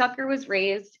 Ms. Tucker was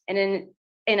raised in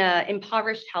an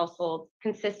impoverished household,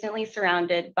 consistently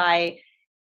surrounded by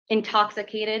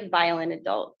intoxicated, violent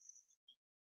adults.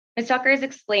 Ms. Tucker has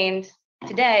explained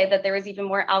today that there was even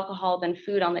more alcohol than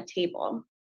food on the table.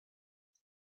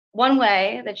 One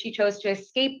way that she chose to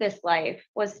escape this life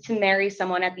was to marry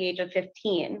someone at the age of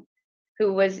 15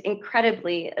 who was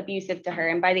incredibly abusive to her.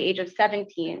 And by the age of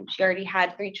 17, she already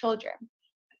had 3 children.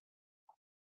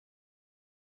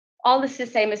 All this to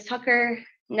say, Ms. Tucker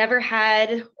never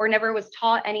had or never was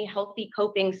taught any healthy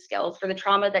coping skills for the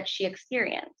trauma that she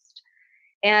experienced.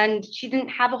 And she didn't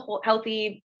have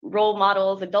healthy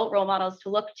adult role models to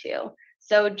look to.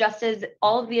 So just as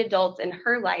all of the adults in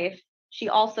her life, she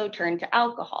also turned to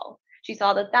alcohol. She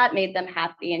saw that made them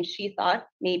happy, and she thought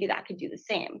maybe that could do the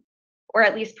same, or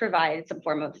at least provide some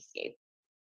form of escape.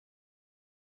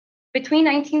 Between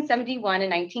 1971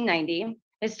 and 1990,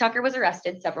 Ms. Tucker was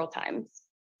arrested several times.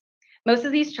 Most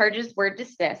of these charges were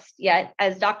dismissed, yet,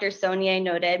 as Dr. Sonia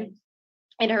noted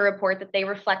in her report, that they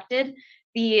reflected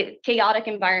the chaotic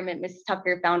environment Ms.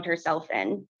 Tucker found herself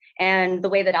in and the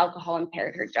way that alcohol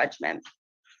impaired her judgment.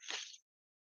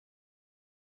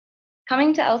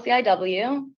 Coming to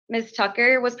LCIW, Ms.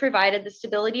 Tucker was provided the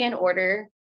stability and order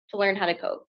to learn how to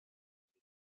cope.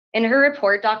 In her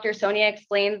report, Dr. Sonia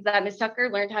explains that Ms. Tucker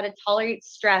learned how to tolerate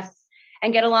stress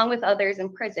and get along with others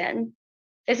in prison.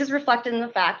 This is reflected in the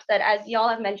fact that, as y'all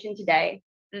have mentioned today,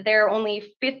 there are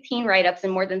only 15 write-ups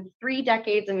in more than 3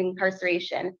 decades of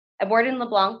incarceration. And Warden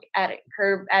LeBlanc at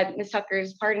Ms.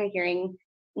 Tucker's pardon hearing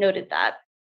noted that.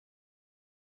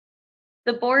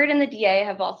 The board and the DA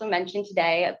have also mentioned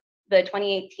today the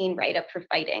 2018 write-up for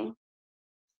fighting.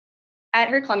 At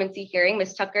her clemency hearing,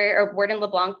 Ms. Tucker, or Warden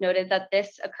LeBlanc, noted that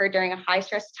this occurred during a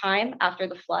high-stress time after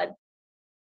the flood.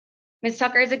 Ms.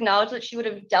 Tucker has acknowledged that she would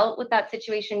have dealt with that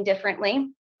situation differently,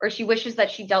 or she wishes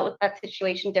that she dealt with that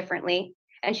situation differently,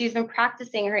 and she's been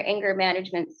practicing her anger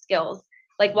management skills,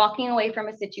 like walking away from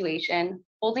a situation,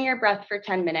 holding her breath for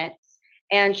 10 minutes,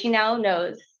 and she now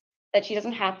knows that she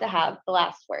doesn't have to have the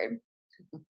last word.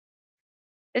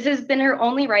 This has been her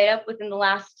only write-up within the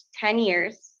last 10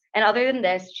 years, and other than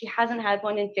this, she hasn't had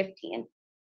one in 15.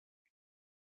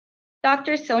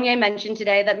 Dr. Sonia mentioned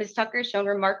today that Ms. Tucker has shown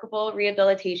remarkable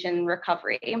rehabilitation and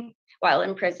recovery while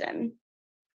in prison.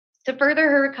 To further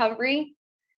her recovery,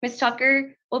 Ms.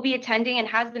 Tucker will be attending and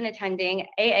has been attending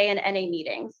AA and NA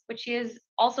meetings, which she has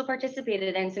also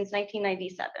participated in since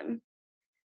 1997.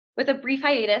 With a brief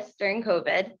hiatus during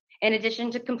COVID, in addition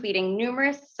to completing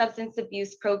numerous substance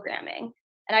abuse programming.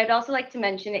 And I'd also like to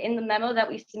mention in the memo that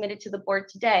we submitted to the board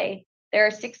today, there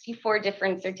are 64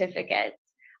 different certificates.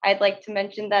 I'd like to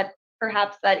mention that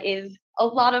perhaps that is a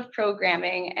lot of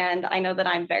programming, and I know that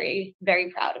I'm very,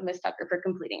 very proud of Ms. Tucker for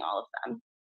completing all of them.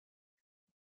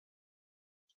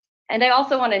 And I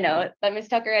also want to note that Ms.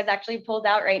 Tucker has actually pulled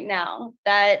out right now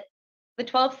that the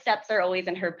 12 steps are always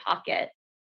in her pocket,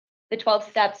 the 12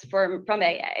 steps from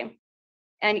AA.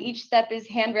 And each step is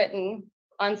handwritten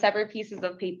on separate pieces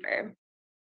of paper.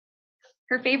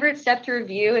 Her favorite step to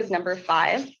review is number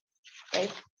 5. Okay.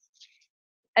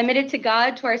 Admitted to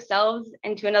God, to ourselves,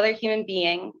 and to another human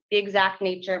being the exact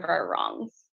nature of our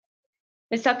wrongs.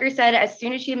 Ms. Tucker said as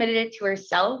soon as she admitted it to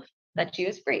herself, that she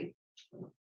was free.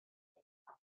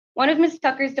 One of Ms.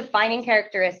 Tucker's defining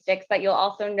characteristics that you'll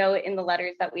also note in the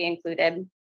letters that we included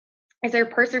is her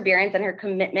perseverance and her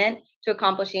commitment to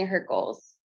accomplishing her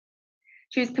goals.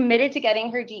 She was committed to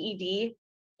getting her GED,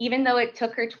 even though it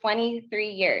took her 23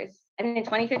 years, and in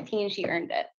 2015, she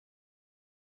earned it.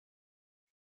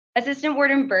 Assistant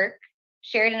Warden Burke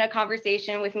shared in a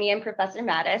conversation with me and Professor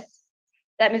Mattis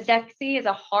that Ms. Dessie is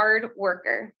a hard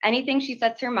worker. Anything she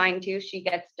sets her mind to, she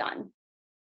gets done.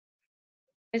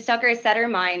 Ms. Tucker has set her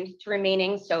mind to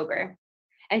remaining sober,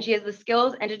 and she has the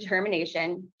skills and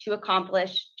determination to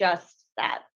accomplish just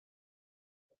that.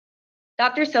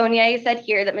 Dr. Sonia said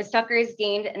here that Ms. Tucker has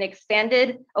gained an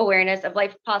expanded awareness of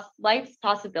life's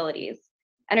possibilities,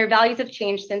 and her values have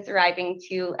changed since arriving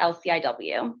to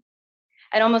LCIW.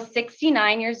 At almost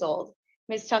 69 years old,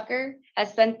 Ms. Tucker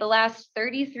has spent the last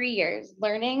 33 years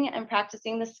learning and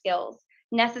practicing the skills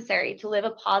necessary to live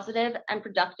a positive and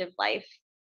productive life.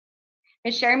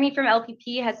 Ms. Jeremy from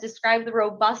LPP has described the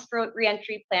robust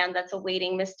reentry plan that's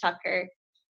awaiting Ms. Tucker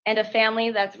and a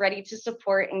family that's ready to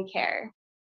support and care.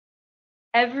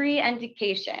 Every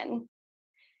indication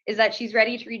is that she's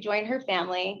ready to rejoin her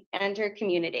family and her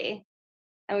community,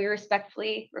 and we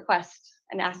respectfully request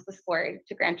and ask this board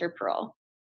to grant her parole.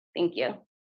 Thank you.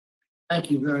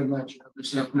 Thank you very much,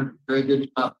 Ms. Hefner. Very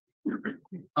good job.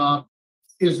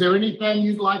 Is there anything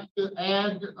you'd like to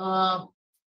add,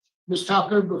 Ms.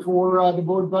 Tucker, before the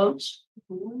board votes?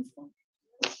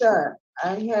 Sir, I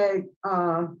have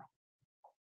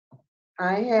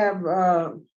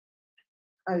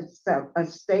a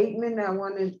statement I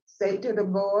want to say to the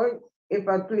board, if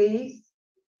I please.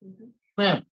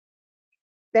 Ma'am.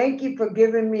 Thank you for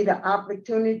giving me the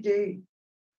opportunity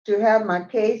to have my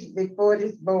case before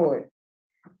this board.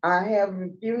 I have a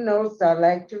few notes I'd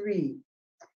like to read.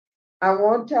 I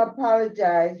want to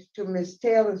apologize to Ms.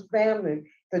 Taylor's family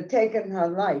for taking her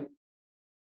life.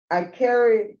 I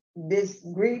carry this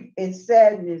grief and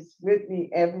sadness with me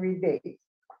every day.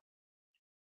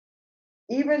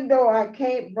 Even though I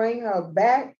can't bring her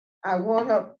back, I want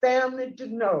her family to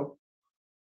know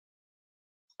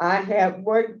I have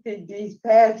worked in these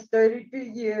past 32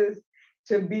 years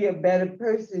to be a better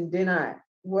person than I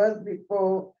was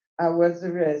before I was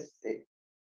arrested.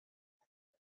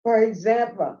 For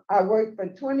example, I worked for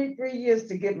 23 years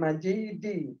to get my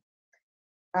GED.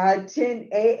 I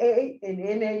attend AA and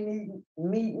NA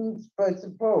meetings for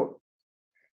support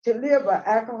to live an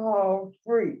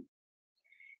alcohol-free.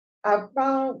 I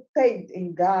found faith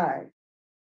in God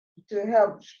to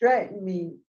help strengthen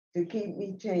me to keep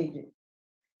me changing.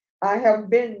 I have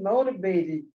been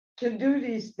motivated to do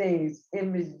these things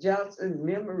in Ms. Johnson's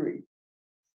memory.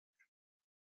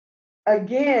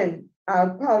 Again, I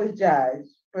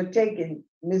apologize for taking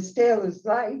Ms. Taylor's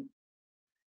life.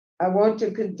 I want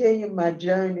to continue my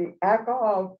journey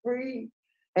alcohol-free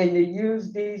and to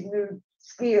use these new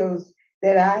skills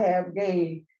that I have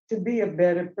gained to be a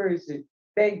better person.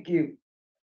 Thank you.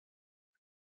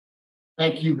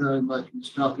 Thank you very much, Ms.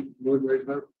 Tucker.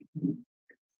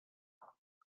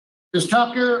 Ms.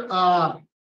 Tucker,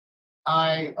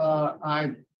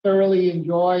 I thoroughly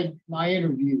enjoyed my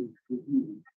interview with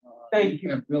you. Thank you.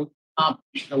 Have really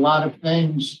accomplished a lot of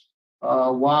things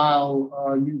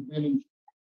while you've been in.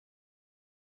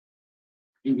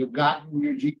 You have gotten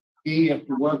your GED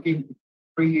after working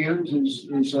for 3 years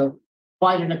is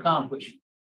quite an accomplishment.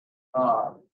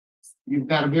 You've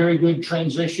got a very good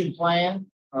transition plan.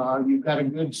 You've got a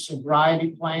good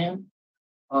sobriety plan.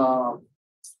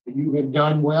 You have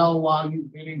done well while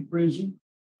you've been in prison.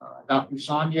 Dr.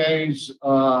 Sagnier's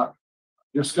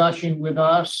discussion with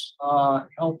us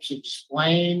helps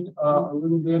explain a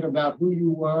little bit about who you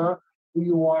were, who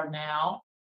you are now.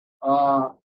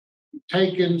 You've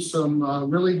taken some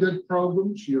really good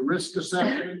programs. Your risk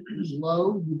assessment is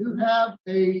low. You do have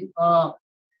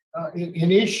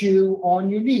an issue on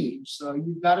your knees. So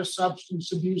you've got a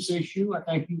substance abuse issue. I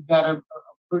think you've got a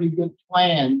pretty good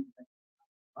plan.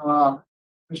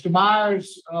 Mr.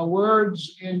 Myers'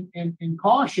 words and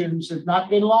cautions have not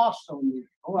been lost on you.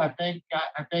 I think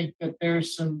that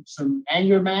there's some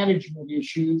anger management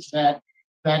issues that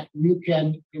you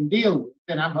can deal with,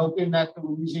 and I'm hoping that the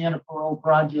Louisiana Parole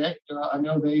Project, I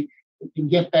know they can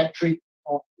get that treatment.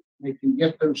 They can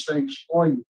get those things for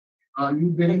you.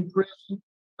 You've been in prison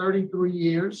 33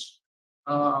 years,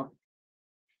 and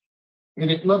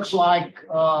it looks like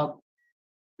the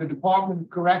Department of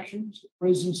Corrections, the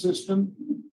prison system,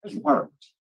 has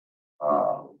worked.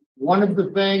 One of the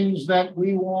things that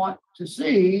we want to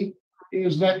see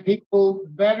is that people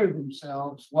better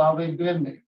themselves while they've been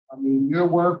there. I mean, your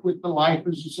work with the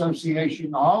Lifers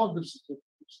Association, all of the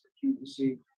certificates that you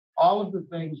received, all of the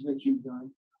things that you've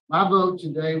done. My vote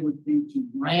today would be to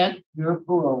grant your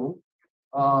parole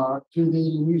to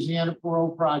the Louisiana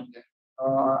Parole Project.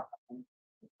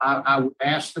 I would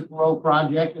ask the Parole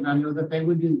Project, and I know that they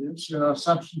would do this,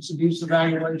 substance abuse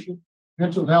evaluation,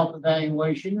 mental health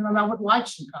evaluation, and I would like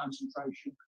some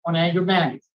concentration on anger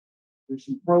management. There's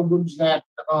some programs that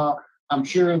I'm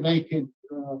sure they could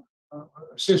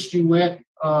assist you with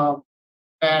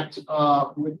that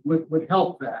would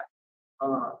help that.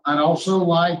 I'd also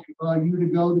like you to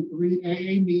go to 3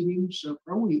 AA meetings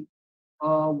per week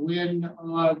when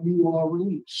you are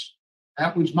released.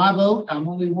 That was my vote. I'm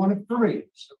only one of 3.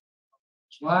 So,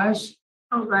 Wise.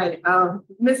 All right,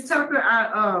 Ms. Tucker,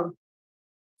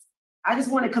 I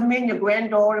just want to commend your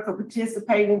granddaughter for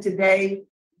participating today.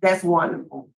 That's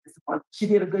wonderful. She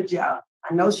did a good job.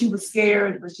 I know she was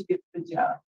scared, but she did a good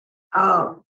job.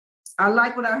 I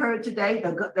like what I heard today.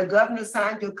 The governor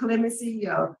signed your clemency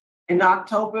in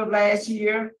October of last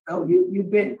year. So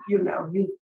you've been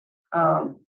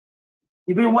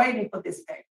waiting for this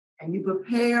day, and you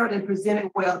prepared and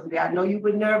presented well today. I know you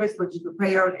were nervous, but you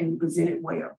prepared and you presented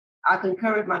well. I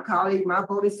concur with my colleague. My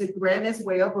vote is to grant as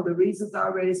well for the reasons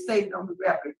already stated on the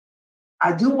record.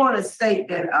 I do want to state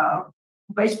that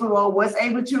probation parole was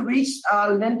able to reach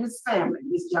Linda's family,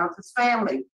 Ms. Johnson's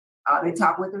family. They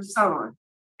talked with her son,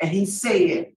 and he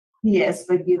said he has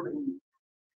forgiven you.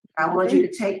 I want you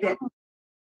to take that.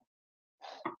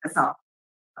 That's all.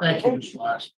 Thank you, Ms.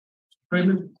 Wise.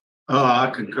 Freeman?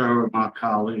 I concur with my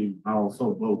colleague. I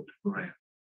also vote to grant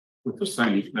with the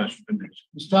same special condition.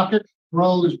 Ms. Tucker,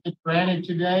 parole has been granted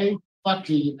today. Fuck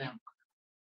to you now.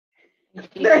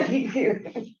 Thank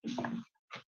you.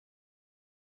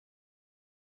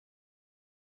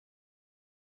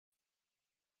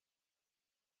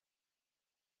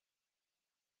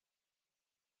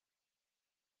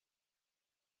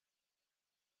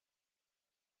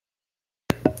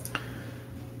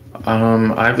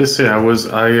 I have to say I was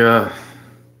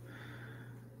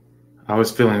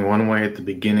feeling one way at the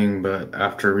beginning, but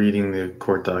after reading the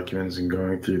court documents and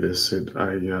going through this,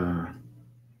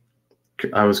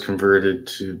 I was converted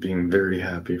to being very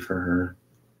happy for her.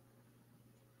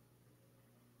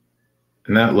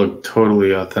 And that looked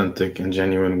totally authentic and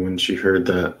genuine when she heard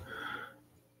that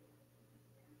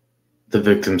the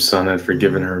victim's son had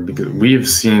forgiven her, because we have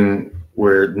seen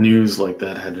where news like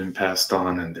that had been passed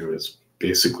on and there was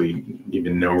basically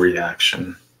even no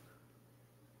reaction.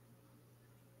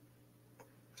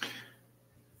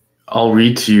 I'll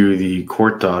read to you the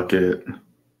court docket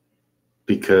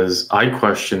because I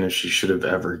question if she should have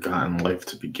ever gotten life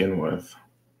to begin with.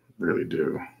 Really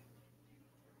do.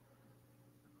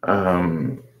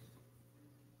 I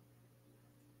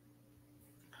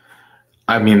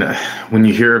mean, when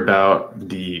you hear about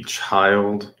the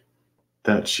child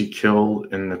that she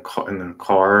killed in the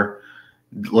car,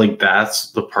 like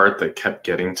that's the part that kept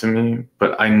getting to me.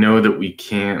 But I know that we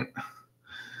can't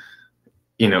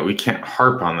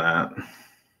harp on that.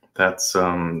 That's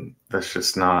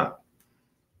just not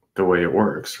the way it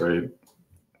works, right?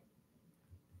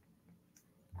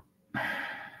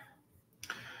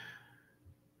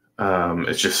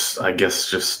 It's just, I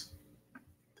guess, just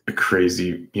a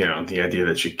crazy, the idea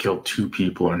that she killed two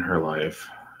people in her life.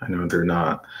 I know they're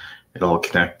not at all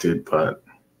connected, but,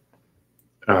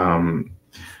 and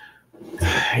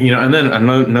then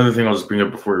another thing I'll just bring up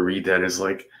before we read that is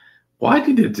like, why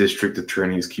do the district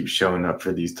attorneys keep showing up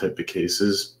for these type of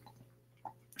cases?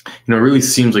 It really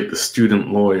seems like the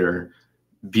student lawyer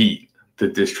beat the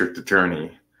district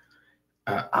attorney.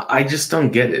 I just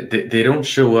don't get it. They don't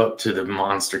show up to the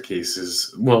monster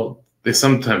cases. Well, they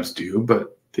sometimes do,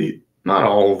 but not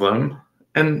all of them.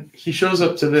 And he shows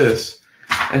up to this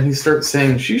and he starts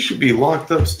saying she should be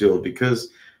locked up still because,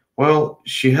 well,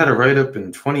 she had a write-up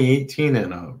in 2018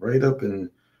 and a write-up in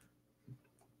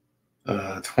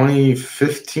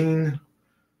 2015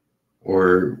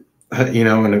 or, and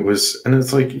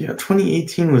it's like, yeah,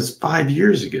 2018 was 5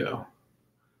 years ago.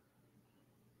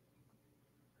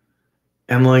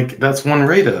 And like, that's one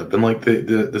write-up. And like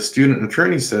the student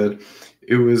attorney said,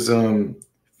 it was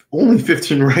only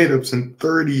 15 write-ups in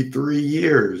 33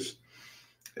 years.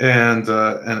 And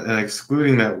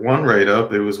excluding that one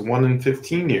write-up, it was 1 in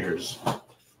 15 years.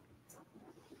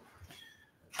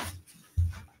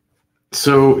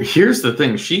 So here's the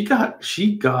thing. She got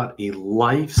a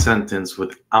life sentence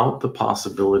without the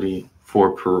possibility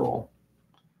for parole.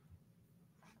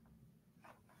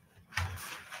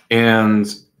 And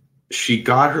she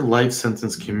got her life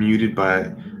sentence commuted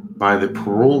by the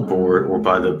parole board or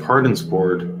by the pardons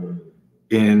board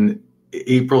in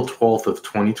April 12th of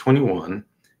 2021.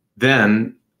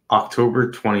 Then October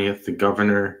 20th, the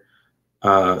governor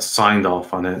signed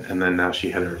off on it, and then now she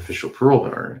had her official parole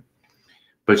hearing.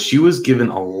 But she was given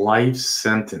a life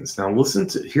sentence. Now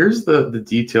here's the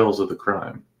details of the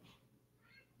crime.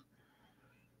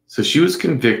 So she was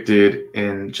convicted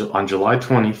on July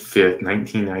 25th,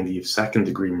 1990 of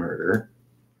second-degree murder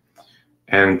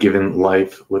and given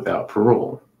life without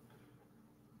parole.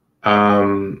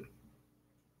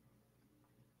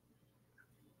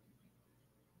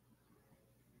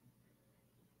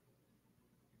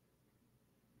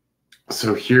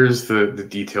 So here's the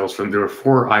details there were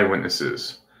 4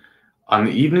 eyewitnesses. On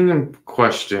the evening in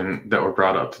question that were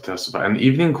brought up to testify, on the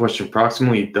evening in question,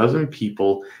 approximately a dozen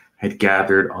people had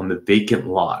gathered on the vacant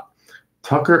lot.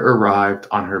 Tucker arrived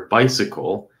on her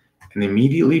bicycle and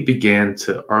immediately began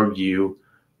to argue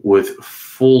with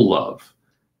Full Love.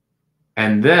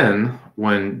 And then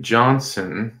when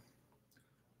Johnson,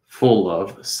 Full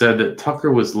Love, said that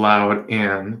Tucker was loud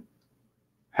and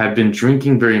had been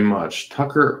drinking very much,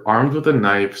 Tucker, armed with a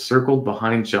knife, circled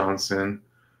behind Johnson,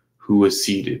 who was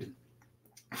seated.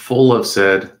 Full Love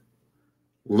said,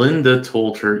 Linda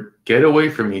told her, "Get away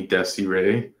from me, Dessie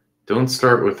Ray. Don't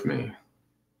start with me."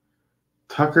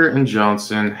 Tucker and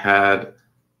Johnson had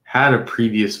a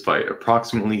previous fight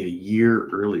approximately a year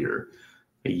earlier.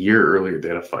 A year earlier, they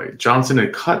had a fight. Johnson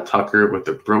had cut Tucker with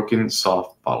a broken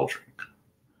soft bottle drink.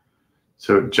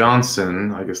 So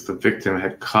Johnson, I guess the victim,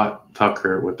 had cut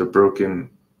Tucker with a broken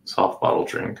soft bottle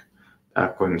drink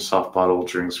back when soft bottle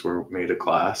drinks were made of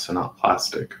glass and not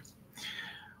plastic.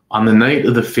 On the night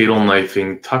of the fatal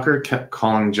knifing, Tucker kept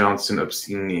calling Johnson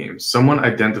obscene names. Someone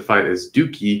identified as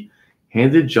Dookie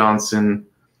handed Johnson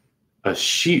a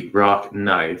sheetrock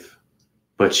knife,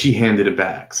 but she handed it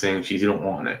back, saying she didn't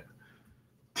want it.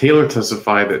 Taylor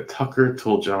testified that Tucker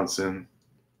told Johnson,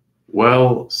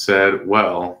 "Well,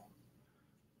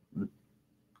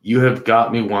 you have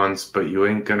got me once, but you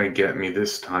ain't gonna get me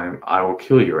this time. I will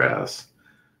kill your ass."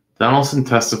 Donaldson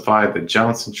testified that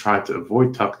Johnson tried to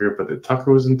avoid Tucker, but that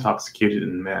Tucker was intoxicated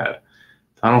and mad.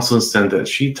 Donaldson said that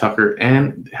Tucker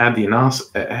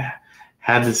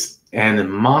had this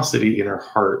animosity in her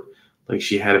heart, like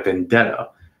she had a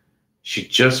vendetta. She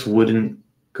just wouldn't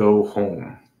go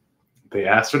home. They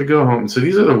asked her to go home. So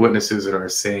these are the witnesses that are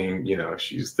saying,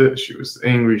 she was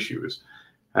angry,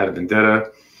 had a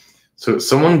vendetta. So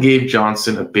someone gave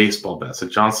Johnson a baseball bat. So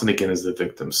Johnson, again, is the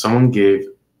victim. Someone gave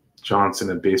Johnson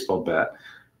a baseball bat,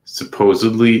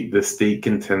 supposedly the state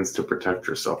contends to protect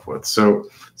herself with. So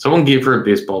someone gave her a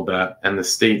baseball bat, and the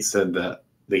state said that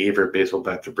they gave her a baseball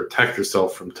bat to protect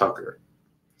herself from Tucker.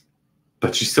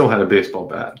 But she still had a baseball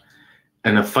bat.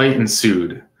 And a fight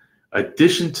ensued.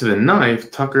 Addition to the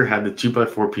knife, Tucker had the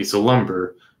 2x4 piece of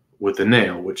lumber, with a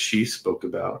nail, which she spoke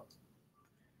about.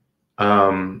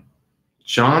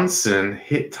 Johnson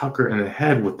hit Tucker in the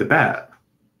head with the bat.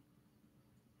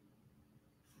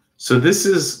 So this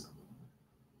is,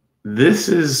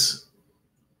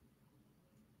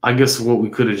 I guess, what we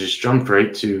could have just jumped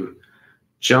right to.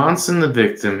 Johnson, the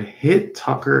victim, hit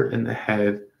Tucker in the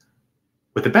head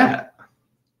with a bat.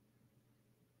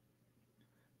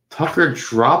 Tucker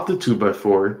dropped the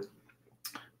 2x4,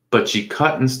 but she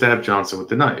cut and stabbed Johnson with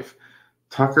the knife.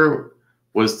 Tucker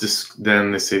was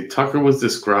Tucker was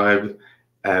described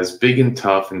as big and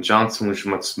tough, and Johnson was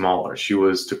much smaller. She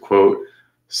was, to quote,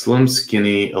 slim,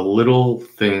 skinny, a little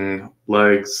thing,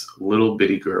 legs, little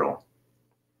bitty girl.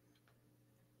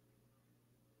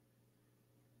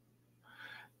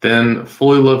 Then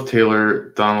Foley, Love, Taylor,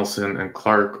 Donaldson, and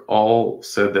Clark all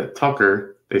said that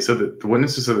the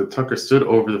witnesses said that Tucker stood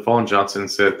over the fallen Johnson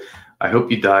and said, "I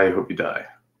hope you die, I hope you die."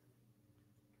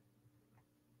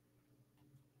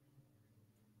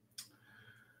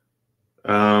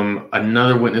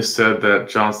 Another witness said that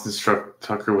Johnson struck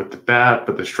Tucker with the bat,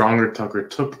 but the stronger Tucker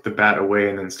took the bat away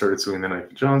and then started swinging the knife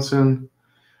at Johnson.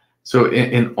 So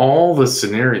in all the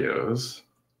scenarios,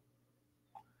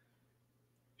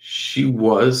 she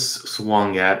was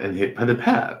swung at and hit by the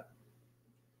bat.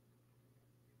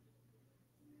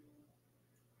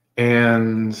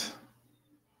 And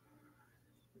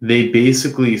they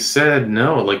basically said,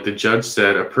 no, like the judge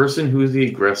said, a person who is the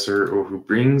aggressor or who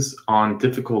brings on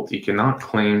difficulty cannot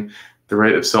claim the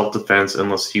right of self-defense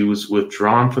unless he was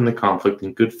withdrawn from the conflict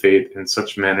in good faith in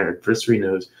such manner adversary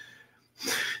knows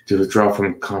to withdraw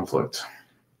from conflict.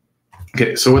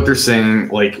 Okay, so what they're saying,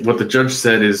 like what the judge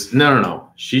said is, no.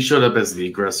 She showed up as the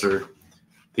aggressor.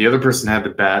 The other person had the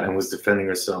bat and was defending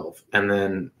herself. And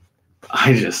then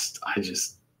I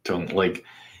just don't like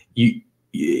you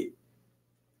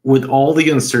with all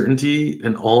the uncertainty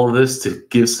and all of this, to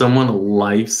give someone a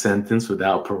life sentence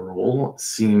without parole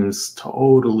seems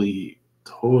totally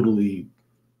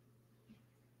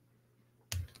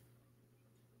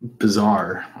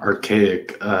bizarre,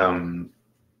 archaic,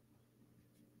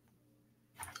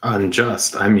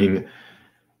 unjust. I mean,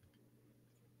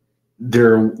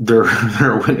 there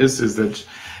are witnesses that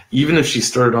even if she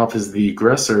started off as the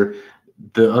aggressor,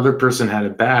 the other person had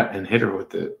a bat and hit her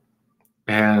with it.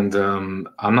 And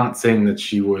I'm not saying that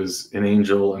she was an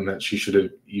angel and that she should have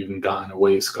even gotten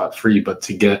away scot-free, but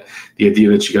to get the idea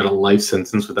that she got a life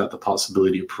sentence without the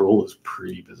possibility of parole is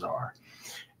pretty bizarre.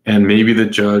 And maybe the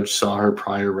judge saw her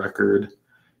prior record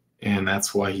and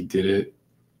that's why he did it.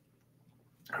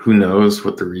 Who knows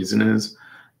what the reason is?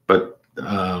 But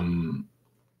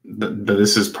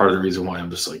this is part of the reason why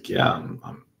I'm just like, yeah,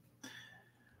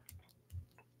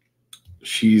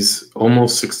 she's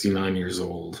almost 69 years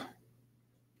old.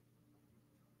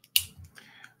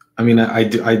 I mean, I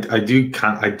do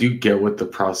get what the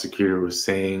prosecutor was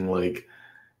saying, like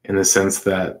in the sense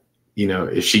that, you know,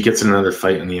 if she gets in another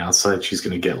fight on the outside, she's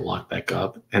going to get locked back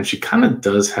up. And she kind of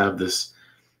does have this,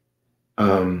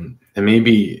 and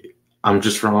maybe I'm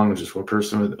just wrong, just one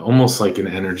person, with almost like an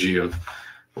energy of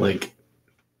like,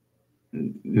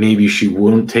 maybe she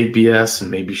won't take BS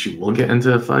and maybe she will get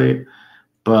into a fight,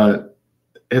 but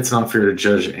it's not fair to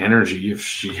judge energy if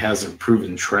she has a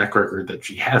proven track record that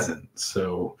she hasn't.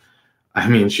 So, I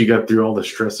mean, she got through all the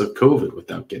stress of COVID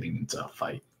without getting into a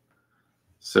fight.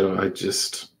 So I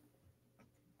just,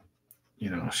 you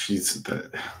know, she's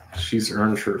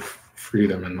earned her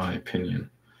freedom, in my opinion.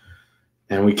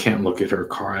 And we can't look at her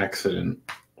car accident.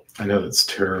 I know that's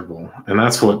terrible. And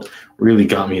that's what really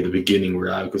got me at the beginning,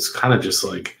 where I was kind of just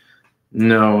like,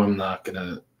 no, I'm not going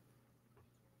to.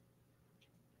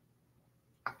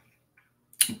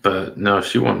 But no,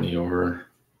 she won me over.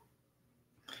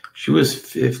 She was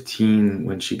 15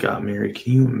 when she got married.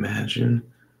 Can you imagine?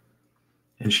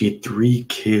 And she had 3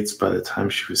 kids by the time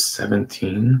she was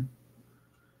 17.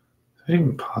 Is that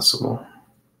even possible?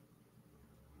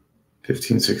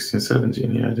 15, 16,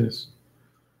 17. Yeah, it is.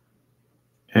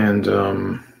 And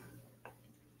that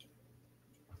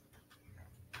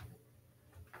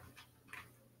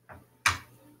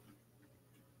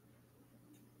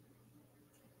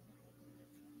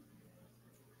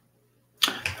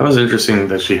was interesting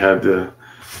that she had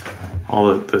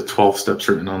all the 12 steps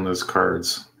written on those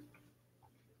cards.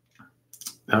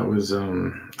 That was,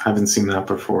 I haven't seen that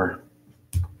before.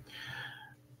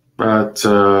 But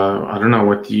I don't know,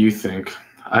 what do you think?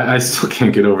 I still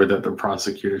can't get over that the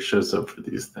prosecutor shows up for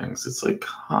these things. It's like,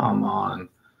 come on.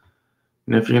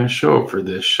 And if you're going to show up for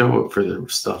this, show up for the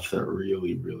stuff that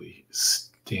really, really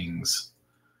stings.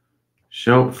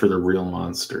 Show up for the real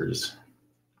monsters.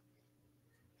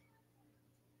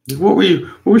 What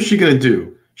was she going to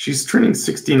do? She's turning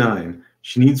 69.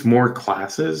 She needs more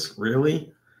classes,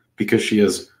 really, because she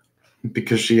has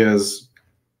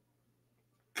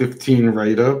 15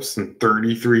 write-ups in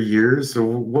 33 years. So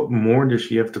what more does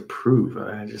she have to prove?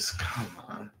 I just, come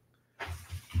on.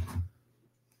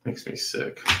 Makes me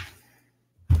sick.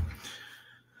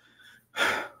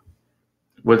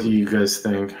 What do you guys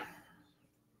think?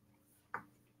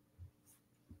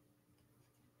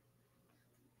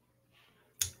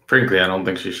 Frankly, I don't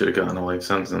think she should have gotten a life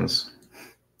sentence.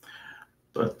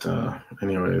 But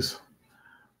anyways,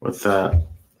 with that,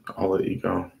 I'll let you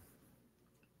go.